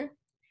plan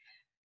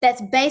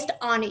that's based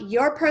on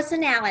your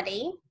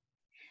personality,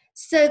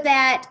 so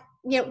that,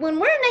 when we're in the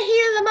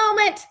heat of the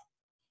moment,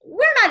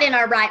 we're not in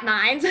our right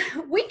minds.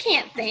 We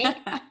can't think.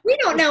 We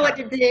don't know what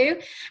to do.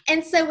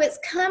 And so it's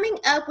coming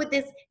up with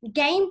this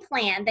game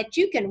plan that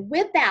you can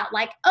whip out,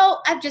 like,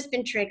 oh, I've just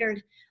been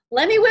triggered.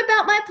 Let me whip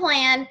out my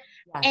plan.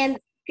 Yes.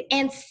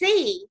 and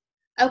see,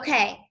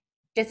 okay,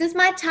 this is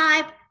my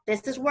type.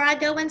 This is where I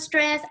go in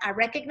stress. I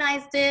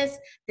recognize this.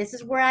 This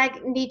is where I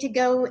need to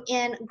go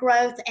in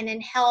growth and in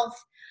health.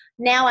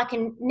 Now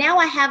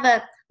I have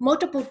a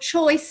multiple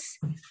choice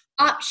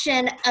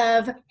option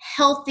of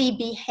healthy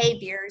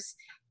behaviors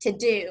to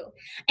do.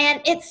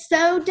 And it's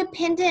so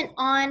dependent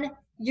on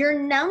your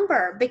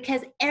number,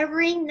 because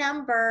every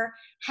number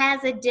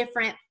has a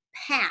different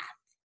path.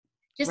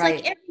 Just like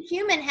Right. every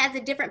human has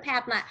a different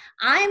path.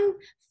 I'm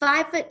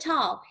 5 foot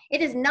tall.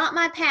 It is not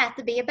my path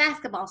to be a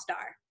basketball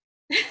star.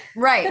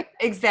 Right.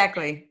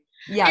 Exactly.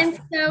 And Yes.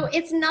 so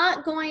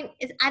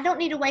I don't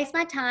need to waste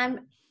my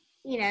time,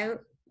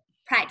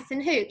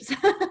 practicing hoops.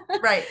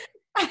 Right.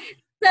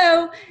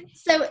 So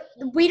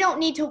we don't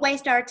need to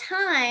waste our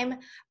time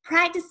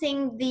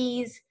practicing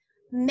these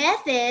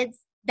methods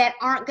that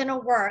aren't going to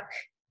work.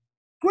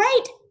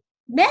 Great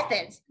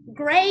methods,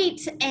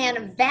 great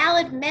and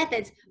valid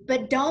methods,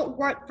 but don't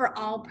work for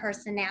all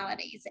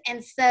personalities.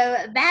 And so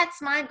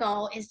that's my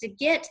goal, is to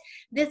get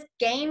this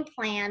game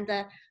plan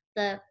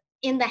the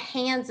in the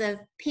hands of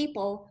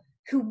people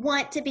who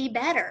want to be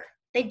better.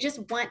 They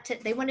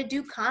want to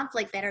do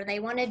conflict better. They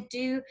want to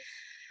do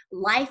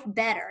life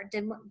better.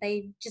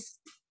 They just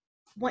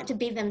want to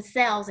be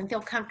themselves and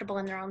feel comfortable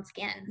in their own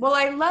skin. Well,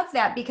 I love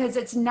that, because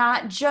it's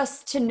not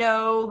just to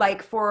know,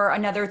 like, for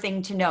another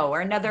thing to know,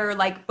 or another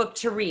like book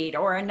to read,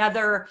 or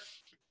another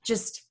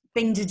just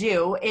thing to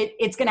do.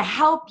 It's going to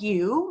help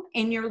you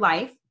in your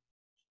life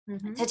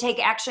to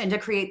take action to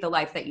create the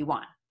life that you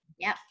want.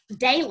 Yeah,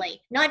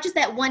 daily, not just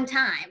that one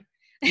time.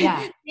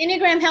 Yeah.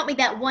 Enneagram helped me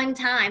that one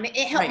time. It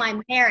helped Right.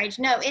 my marriage.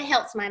 No, it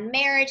helps my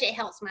marriage. It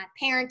helps my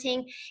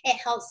parenting. It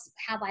helps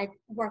how I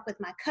work with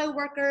my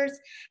coworkers,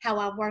 how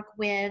I work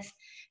with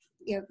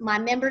my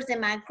members in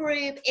my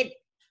group.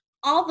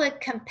 All the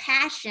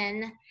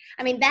compassion.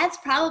 I mean, that's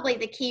probably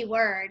the key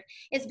word,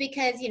 is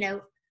because,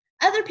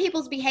 other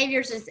people's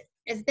behaviors is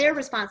their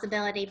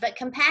responsibility, but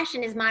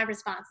compassion is my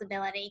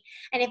responsibility.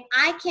 And if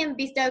I can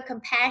bestow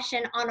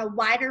compassion on a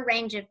wider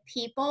range of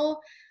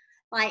people,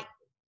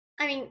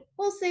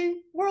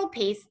 Sue, world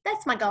peace.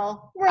 That's my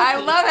goal. I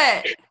love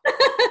it.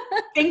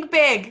 Think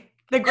big.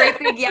 The great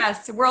big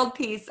yes. World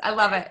peace. I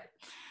love it.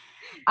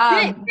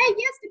 Say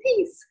yes to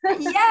peace.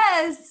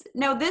 Yes.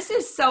 No, this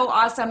is so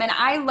awesome. And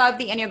I love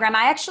the Enneagram.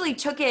 I actually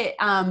took it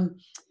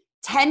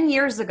 10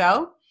 years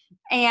ago,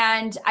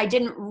 and I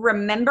didn't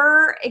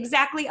remember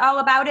exactly all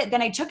about it.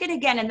 Then I took it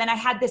again, and then I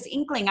had this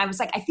inkling. I was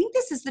like, I think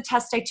this is the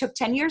test I took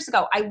 10 years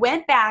ago. I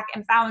went back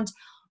and found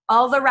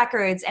all the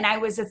records, and I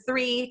was a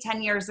 3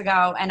 10 years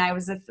ago, and I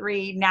was a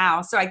 3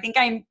 now. So I think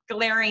I'm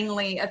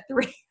glaringly a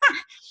 3.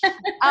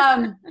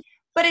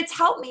 But it's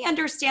helped me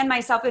understand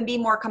myself and be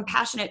more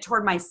compassionate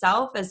toward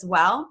myself as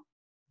well.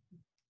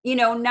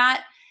 Not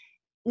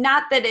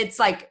that it's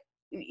like,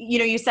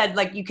 you said,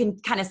 like, you can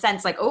kind of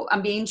sense like, oh,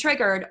 I'm being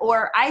triggered,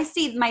 or I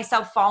see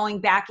myself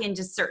falling back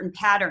into certain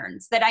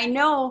patterns that I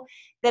know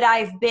that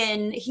I've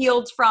been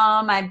healed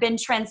from, I've been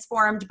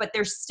transformed, but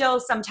there's still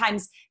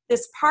sometimes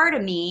this part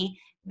of me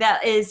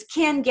that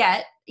can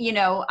get,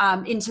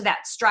 into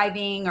that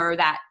striving or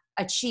that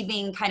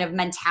achieving kind of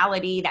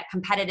mentality, that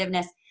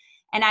competitiveness.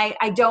 And I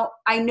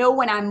know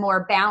when I'm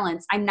more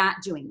balanced, I'm not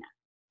doing that.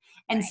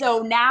 And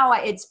so now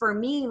it's for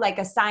me like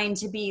a sign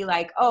to be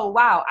like, oh,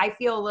 wow, I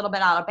feel a little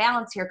bit out of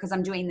balance here because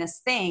I'm doing this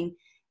thing,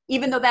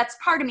 even though that's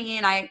part of me.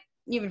 And I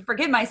even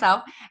forgive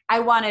myself. I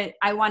want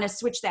to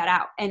switch that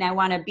out. And I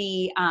want to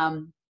be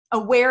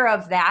aware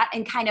of that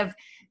and kind of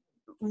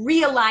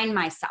realign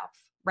myself.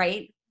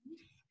 Right.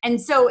 And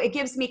so it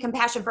gives me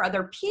compassion for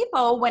other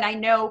people when I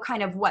know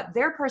kind of what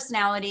their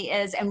personality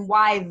is and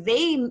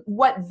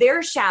what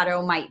their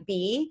shadow might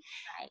be.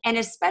 Right. And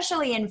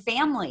especially in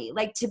family,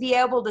 like to be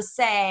able to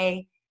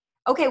say,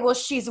 okay, well,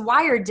 she's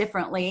wired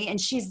differently and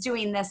she's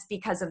doing this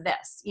because of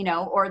this,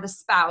 or the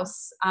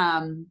spouse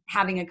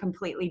having a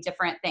completely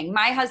different thing.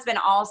 My husband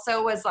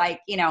also was like,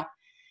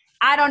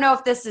 I don't know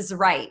if this is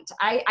right.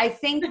 I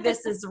think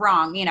this is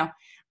wrong,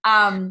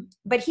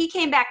 but he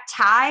came back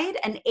tied,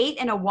 an 8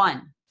 and a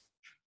 1.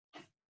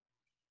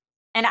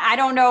 And I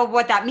don't know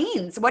what that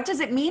means. What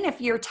does it mean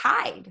if you're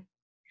tied?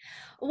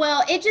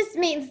 Well, it just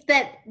means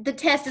that the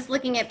test is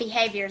looking at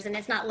behaviors and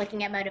it's not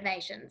looking at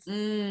motivations.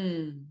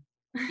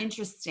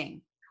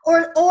 Interesting.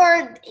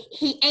 Or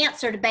he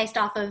answered based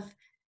off of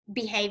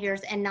behaviors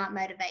and not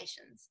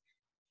motivations.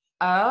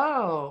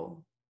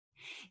 Oh,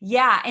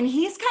 yeah. And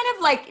he's kind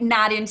of like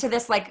not into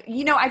this. Like,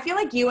 I feel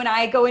like you and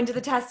I go into the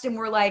test and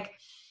we're like,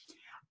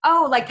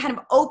 oh, like kind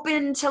of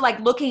open to like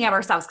looking at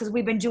ourselves because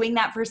we've been doing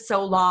that for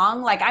so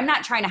long. Like, I'm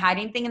not trying to hide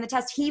anything in the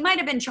test. He might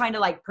have been trying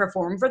to like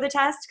perform for the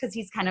test because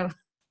he's kind of,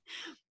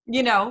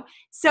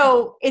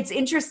 so it's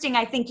interesting.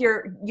 I think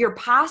your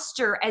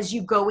posture as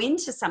you go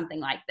into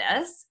something like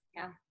this,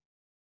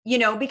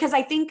 because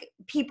I think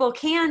people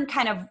can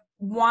kind of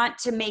want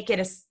to make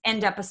it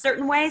end up a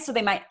certain way. So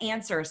they might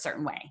answer a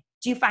certain way.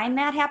 Do you find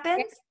that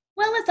happens?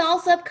 Well, it's all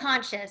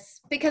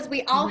subconscious because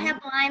we all have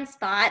blind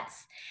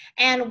spots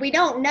and we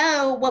don't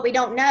know what we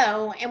don't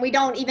know. And we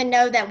don't even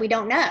know that we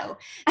don't know.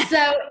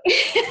 So,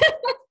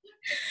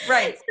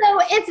 right.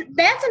 So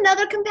that's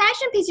another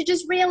compassion piece. You're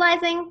just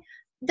realizing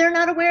they're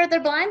not aware of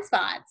their blind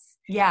spots.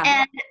 Yeah.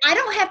 And I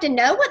don't have to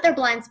know what their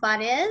blind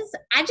spot is.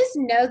 I just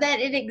know that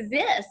it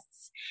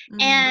exists.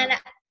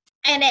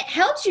 And it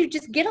helps you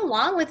just get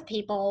along with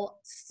people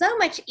so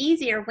much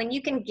easier when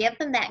you can give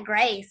them that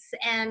grace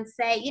and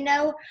say,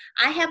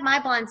 I have my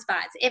blind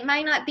spots. It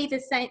might not be the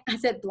same. I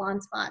said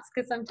blind spots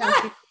because sometimes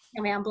people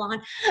tell me I'm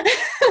blonde.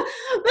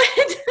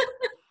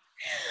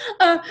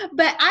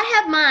 But I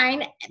have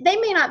mine. They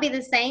may not be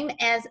the same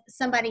as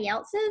somebody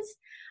else's,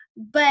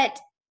 but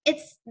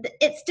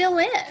it still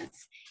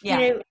is. Yeah.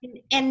 You know,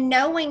 and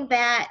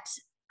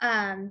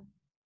um,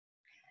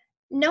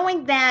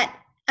 knowing that,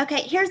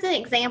 okay, here's an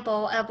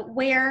example of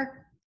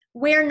where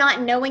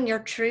not knowing your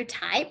true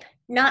type,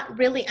 not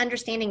really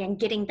understanding and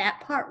getting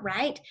that part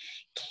right,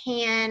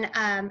 can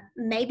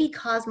maybe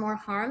cause more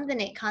harm than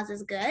it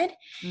causes good.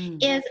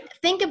 Is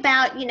think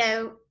about,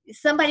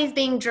 somebody's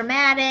being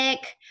dramatic,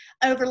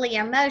 overly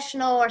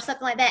emotional, or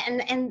something like that,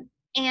 and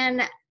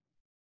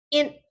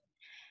in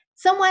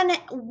someone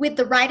with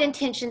the right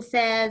intention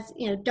says,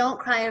 don't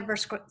cry over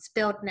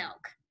spilled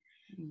milk.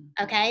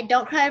 Okay,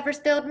 don't cry over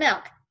spilled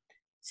milk.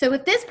 So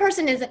if this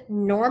person is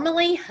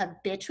normally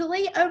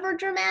habitually over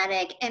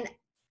dramatic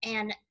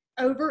and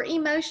over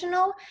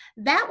emotional,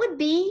 that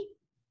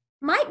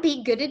might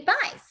be good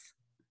advice.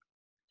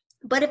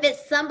 But if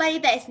it's somebody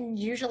that's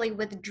usually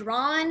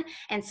withdrawn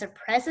and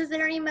suppresses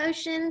their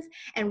emotions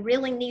and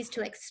really needs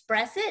to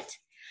express it,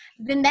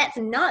 then that's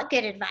not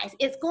good advice.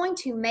 It's going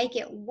to make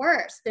it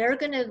worse. They're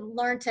going to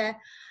learn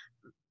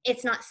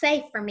it's not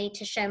safe for me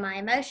to show my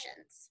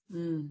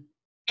emotions.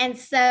 And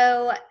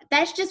so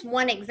that's just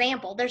one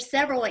example. There's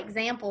several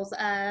examples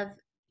of,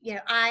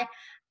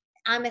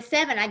 I'm a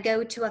 7, I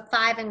go to a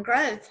 5 in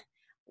growth.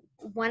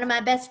 One of my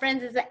best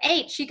friends is an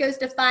 8. She goes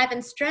to 5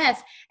 in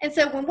stress. And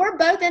so when we're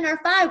both in our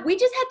 5, we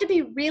just have to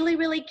be really,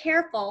 really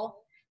careful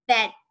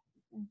that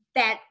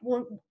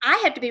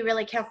I have to be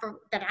really careful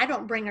that I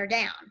don't bring her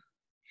down.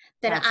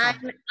 That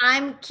gotcha.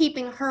 I'm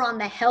keeping her on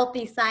the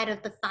healthy side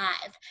of the 5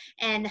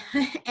 and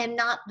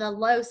not the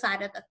low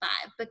side of the 5,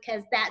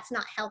 because that's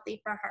not healthy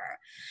for her.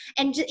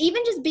 And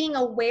even just being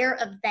aware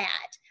of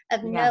that,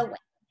 of knowing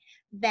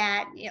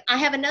that, I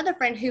have another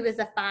friend who is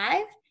a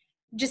 5.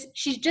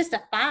 She's just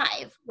a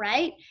 5,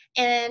 right?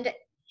 And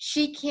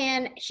she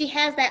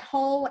has that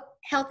whole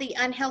healthy,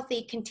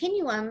 unhealthy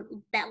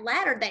continuum, that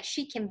ladder that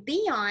she can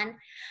be on.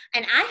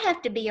 And I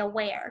have to be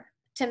aware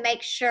to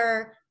make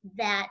sure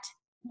that,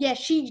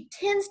 she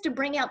tends to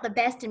bring out the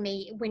best in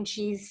me when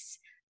she's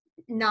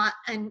not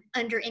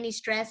under any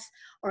stress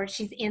or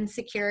she's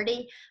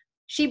insecurity.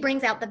 She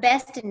brings out the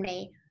best in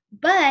me.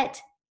 But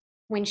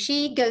when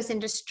she goes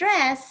into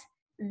stress,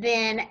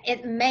 then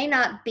it may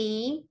not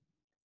be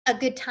a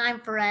good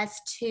time for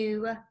us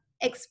to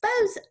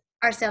expose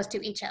ourselves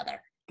to each other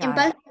in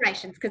both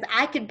directions, because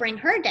I could bring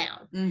her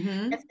down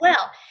as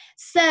well.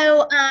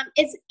 So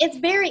it's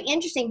very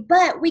interesting,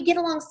 but we get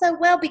along so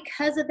well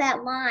because of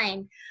that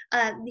line.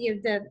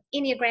 The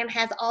Enneagram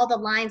has all the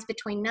lines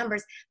between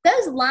numbers.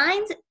 Those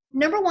lines,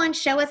 number 1,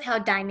 show us how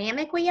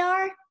dynamic we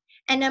are,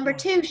 and number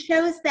 2,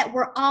 shows that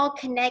we're all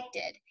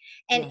connected.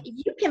 And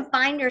you can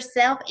find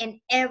yourself in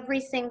every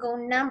single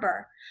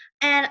number.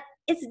 And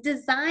it's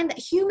designed,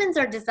 humans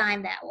are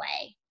designed that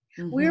way.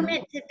 We're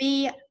meant to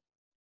be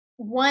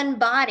one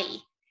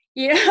body,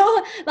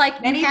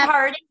 like many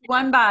parts,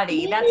 one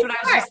body. That's what I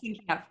was just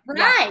thinking of.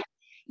 Right.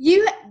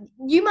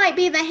 You might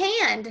be the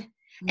hand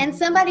and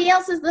somebody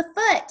else is the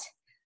foot.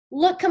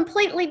 Look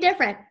completely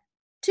different.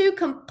 2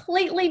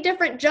 completely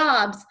different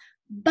jobs,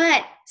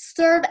 but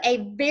serve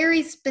a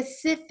very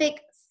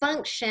specific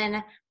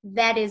function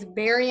that is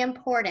very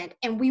important,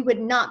 and we would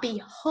not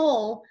be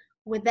whole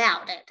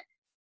without it.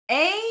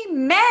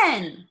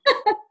 Amen.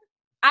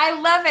 I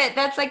love it.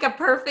 That's like a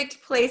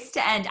perfect place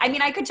to end. I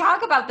mean, I could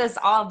talk about this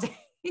all day,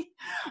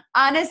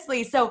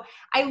 honestly. So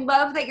I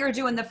love that you're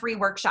doing the free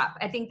workshop.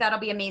 I think that'll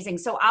be amazing.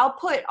 So I'll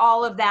put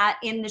all of that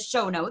in the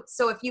show notes.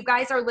 So if you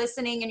guys are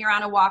listening and you're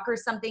on a walk or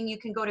something, you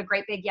can go to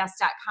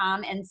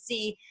greatbigyes.com and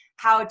see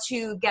how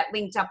to get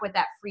linked up with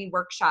that free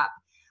workshop.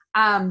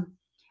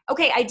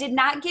 Okay, I did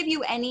not give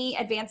you any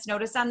advance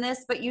notice on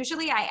this, but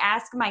usually I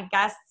ask my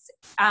guests,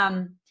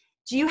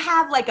 do you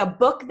have like a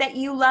book that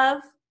you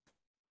love?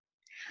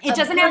 It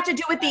doesn't have to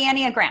do with the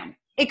Enneagram.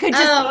 It could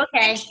just be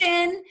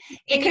fiction.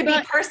 It could be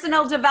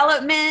personal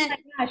development.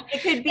 Oh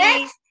it could be.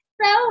 That's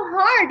so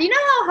hard. You know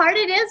how hard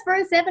it is for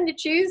a 7 to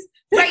choose?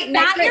 Right,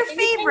 not your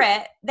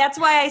favorite. That's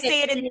why I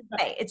say it in this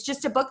way. It's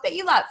just a book that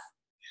you love.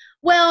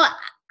 Well,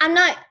 I'm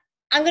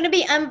going to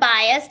be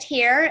unbiased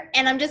here,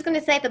 and I'm just going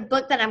to say the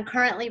book that I'm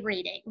currently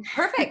reading.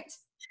 Perfect.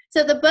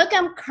 So the book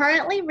I'm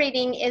currently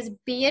reading is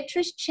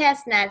Beatrice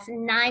Chestnut's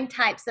 9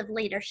 Types of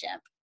Leadership.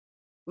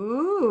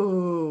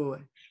 Ooh.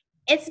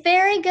 It's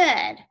very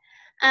good.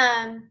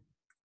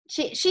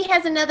 She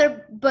has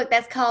another book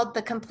that's called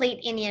The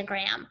Complete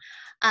Enneagram.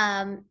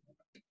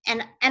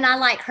 And I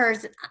like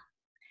hers.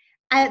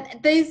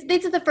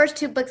 These are the first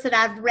 2 books that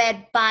I've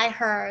read by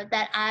her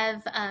that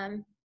I've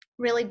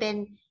really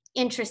been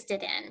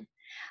interested in.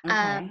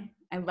 Okay.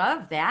 I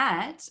love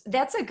that.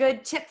 That's a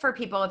good tip for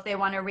people if they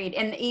want to read.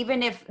 And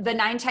even if the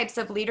 9 Types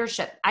of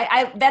Leadership,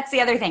 that's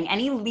the other thing.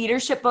 Any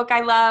leadership book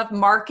I love,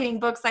 marketing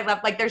books I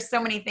love, like there's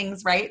so many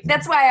things, right?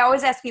 That's why I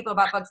always ask people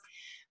about books.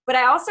 But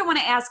I also want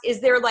to ask,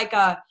 is there like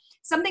a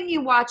something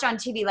you watch on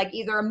TV, like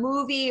either a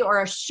movie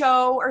or a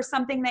show or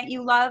something that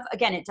you love.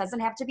 Again, it doesn't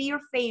have to be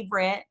your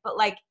favorite, but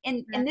like,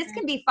 and this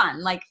can be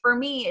fun. Like for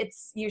me,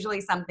 it's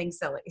usually something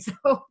silly.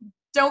 So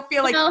don't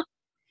feel like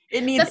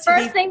it needs to be. The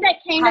first thing that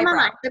came to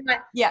my mind,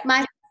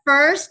 my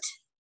first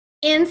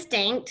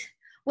instinct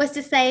was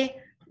to say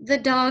The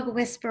Dog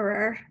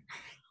Whisperer.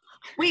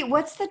 Wait,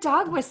 what's The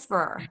Dog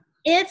Whisperer?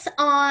 It's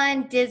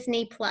on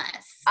Disney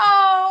Plus.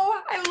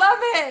 Oh, I love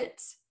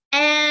it.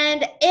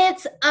 And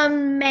it's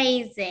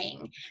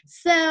amazing.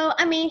 So,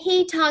 I mean,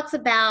 he talks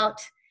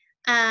about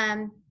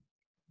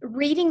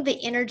reading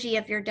the energy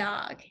of your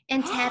dog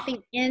and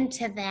tapping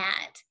into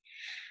that.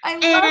 I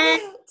love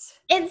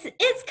it.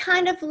 It's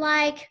kind of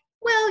like,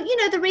 well, you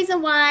know, the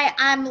reason why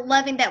I'm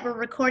loving that we're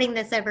recording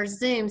this over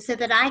Zoom so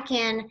that I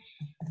can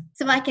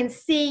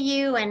see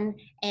you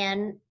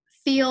and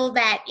feel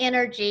that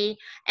energy.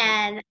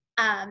 And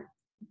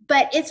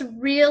but it's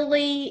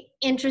really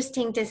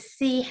interesting to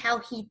see how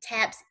he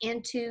taps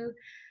into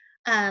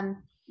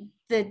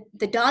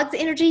the dog's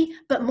energy,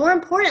 but more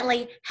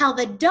importantly, how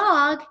the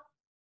dog,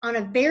 on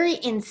a very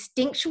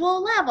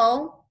instinctual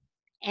level,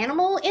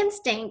 animal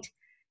instinct,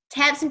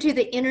 taps into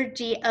the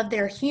energy of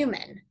their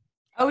human.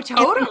 Oh,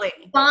 totally.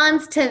 And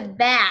responds to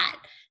that.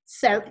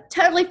 So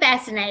totally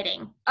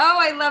fascinating. Oh,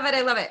 I love it.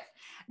 I love it.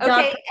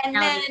 Okay. And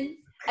then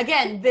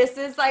again, this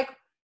is like,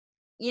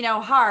 you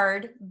know,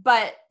 hard,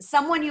 but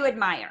someone you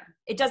admire.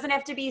 It doesn't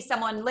have to be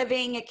someone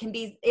living. It can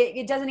be,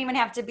 it doesn't even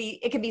have to be,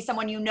 it could be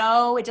someone you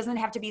know. It doesn't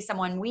have to be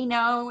someone we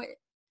know.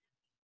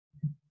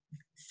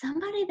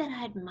 Somebody that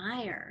I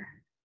admire.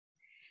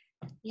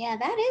 Yeah,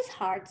 that is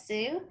hard,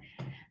 Sue.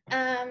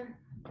 I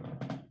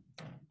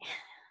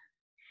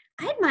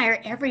admire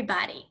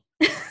everybody.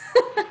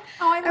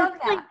 Oh, I love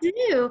that. I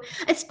do,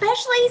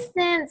 especially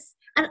since,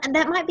 and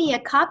that might be a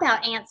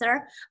cop-out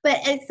answer, but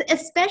it's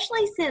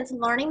especially since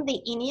learning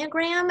the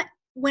Enneagram,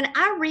 when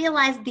I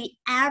realized the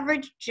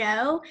average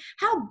Joe,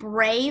 how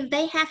brave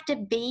they have to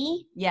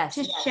be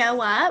to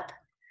show up,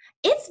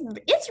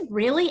 it's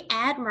really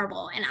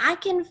admirable. And I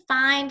can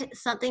find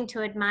something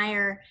to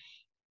admire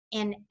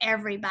in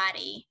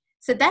everybody.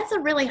 So that's a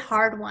really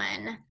hard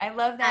one. I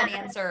love that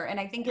answer. And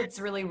I think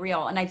it's really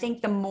real. And I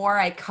think the more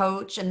I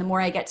coach and the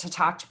more I get to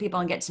talk to people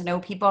and get to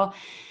know people,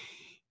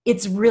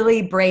 it's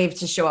really brave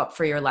to show up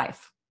for your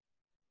life.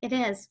 It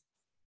is.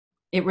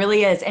 It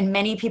really is. And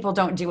many people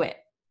don't do it.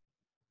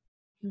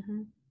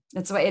 Mm-hmm.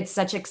 That's why it's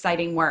such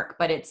exciting work,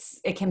 but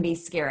it can be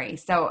scary.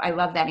 So I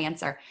love that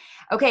answer.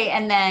 Okay.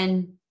 And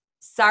then,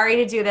 sorry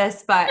to do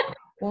this, but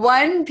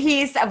one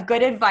piece of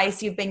good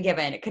advice you've been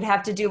given, it could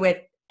have to do with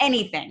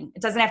anything.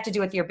 It doesn't have to do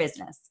with your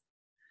business.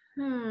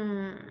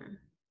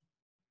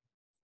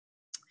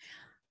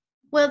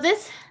 Well,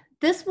 this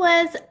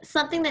was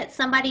something that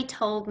somebody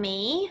told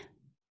me.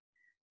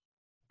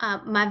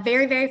 My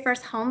very, very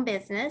first home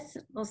business.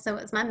 Also,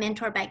 it was my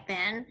mentor back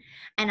then.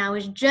 And I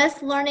was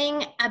just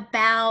learning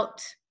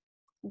about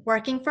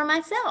working for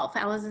myself.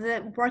 I was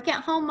a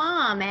work-at-home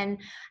mom and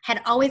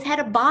had always had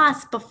a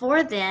boss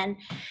before then.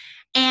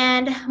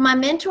 And my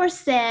mentor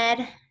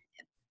said,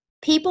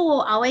 people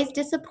will always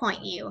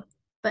disappoint you,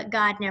 but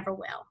God never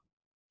will.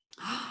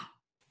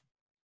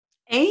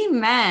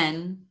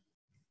 Amen.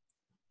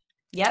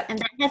 Yep. And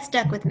that has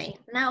stuck with me.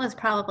 And that was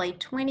probably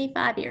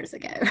 25 years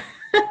ago.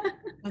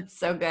 That's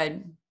so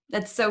good.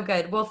 That's so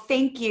good. Well,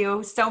 thank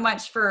you so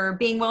much for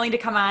being willing to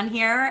come on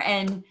here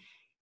and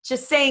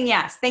just saying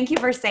yes. Thank you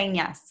for saying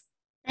yes.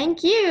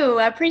 Thank you.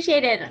 I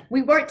appreciate it.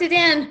 We worked it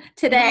in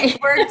today. We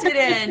worked it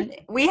in.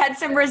 We had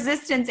some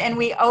resistance and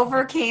we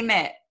overcame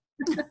it.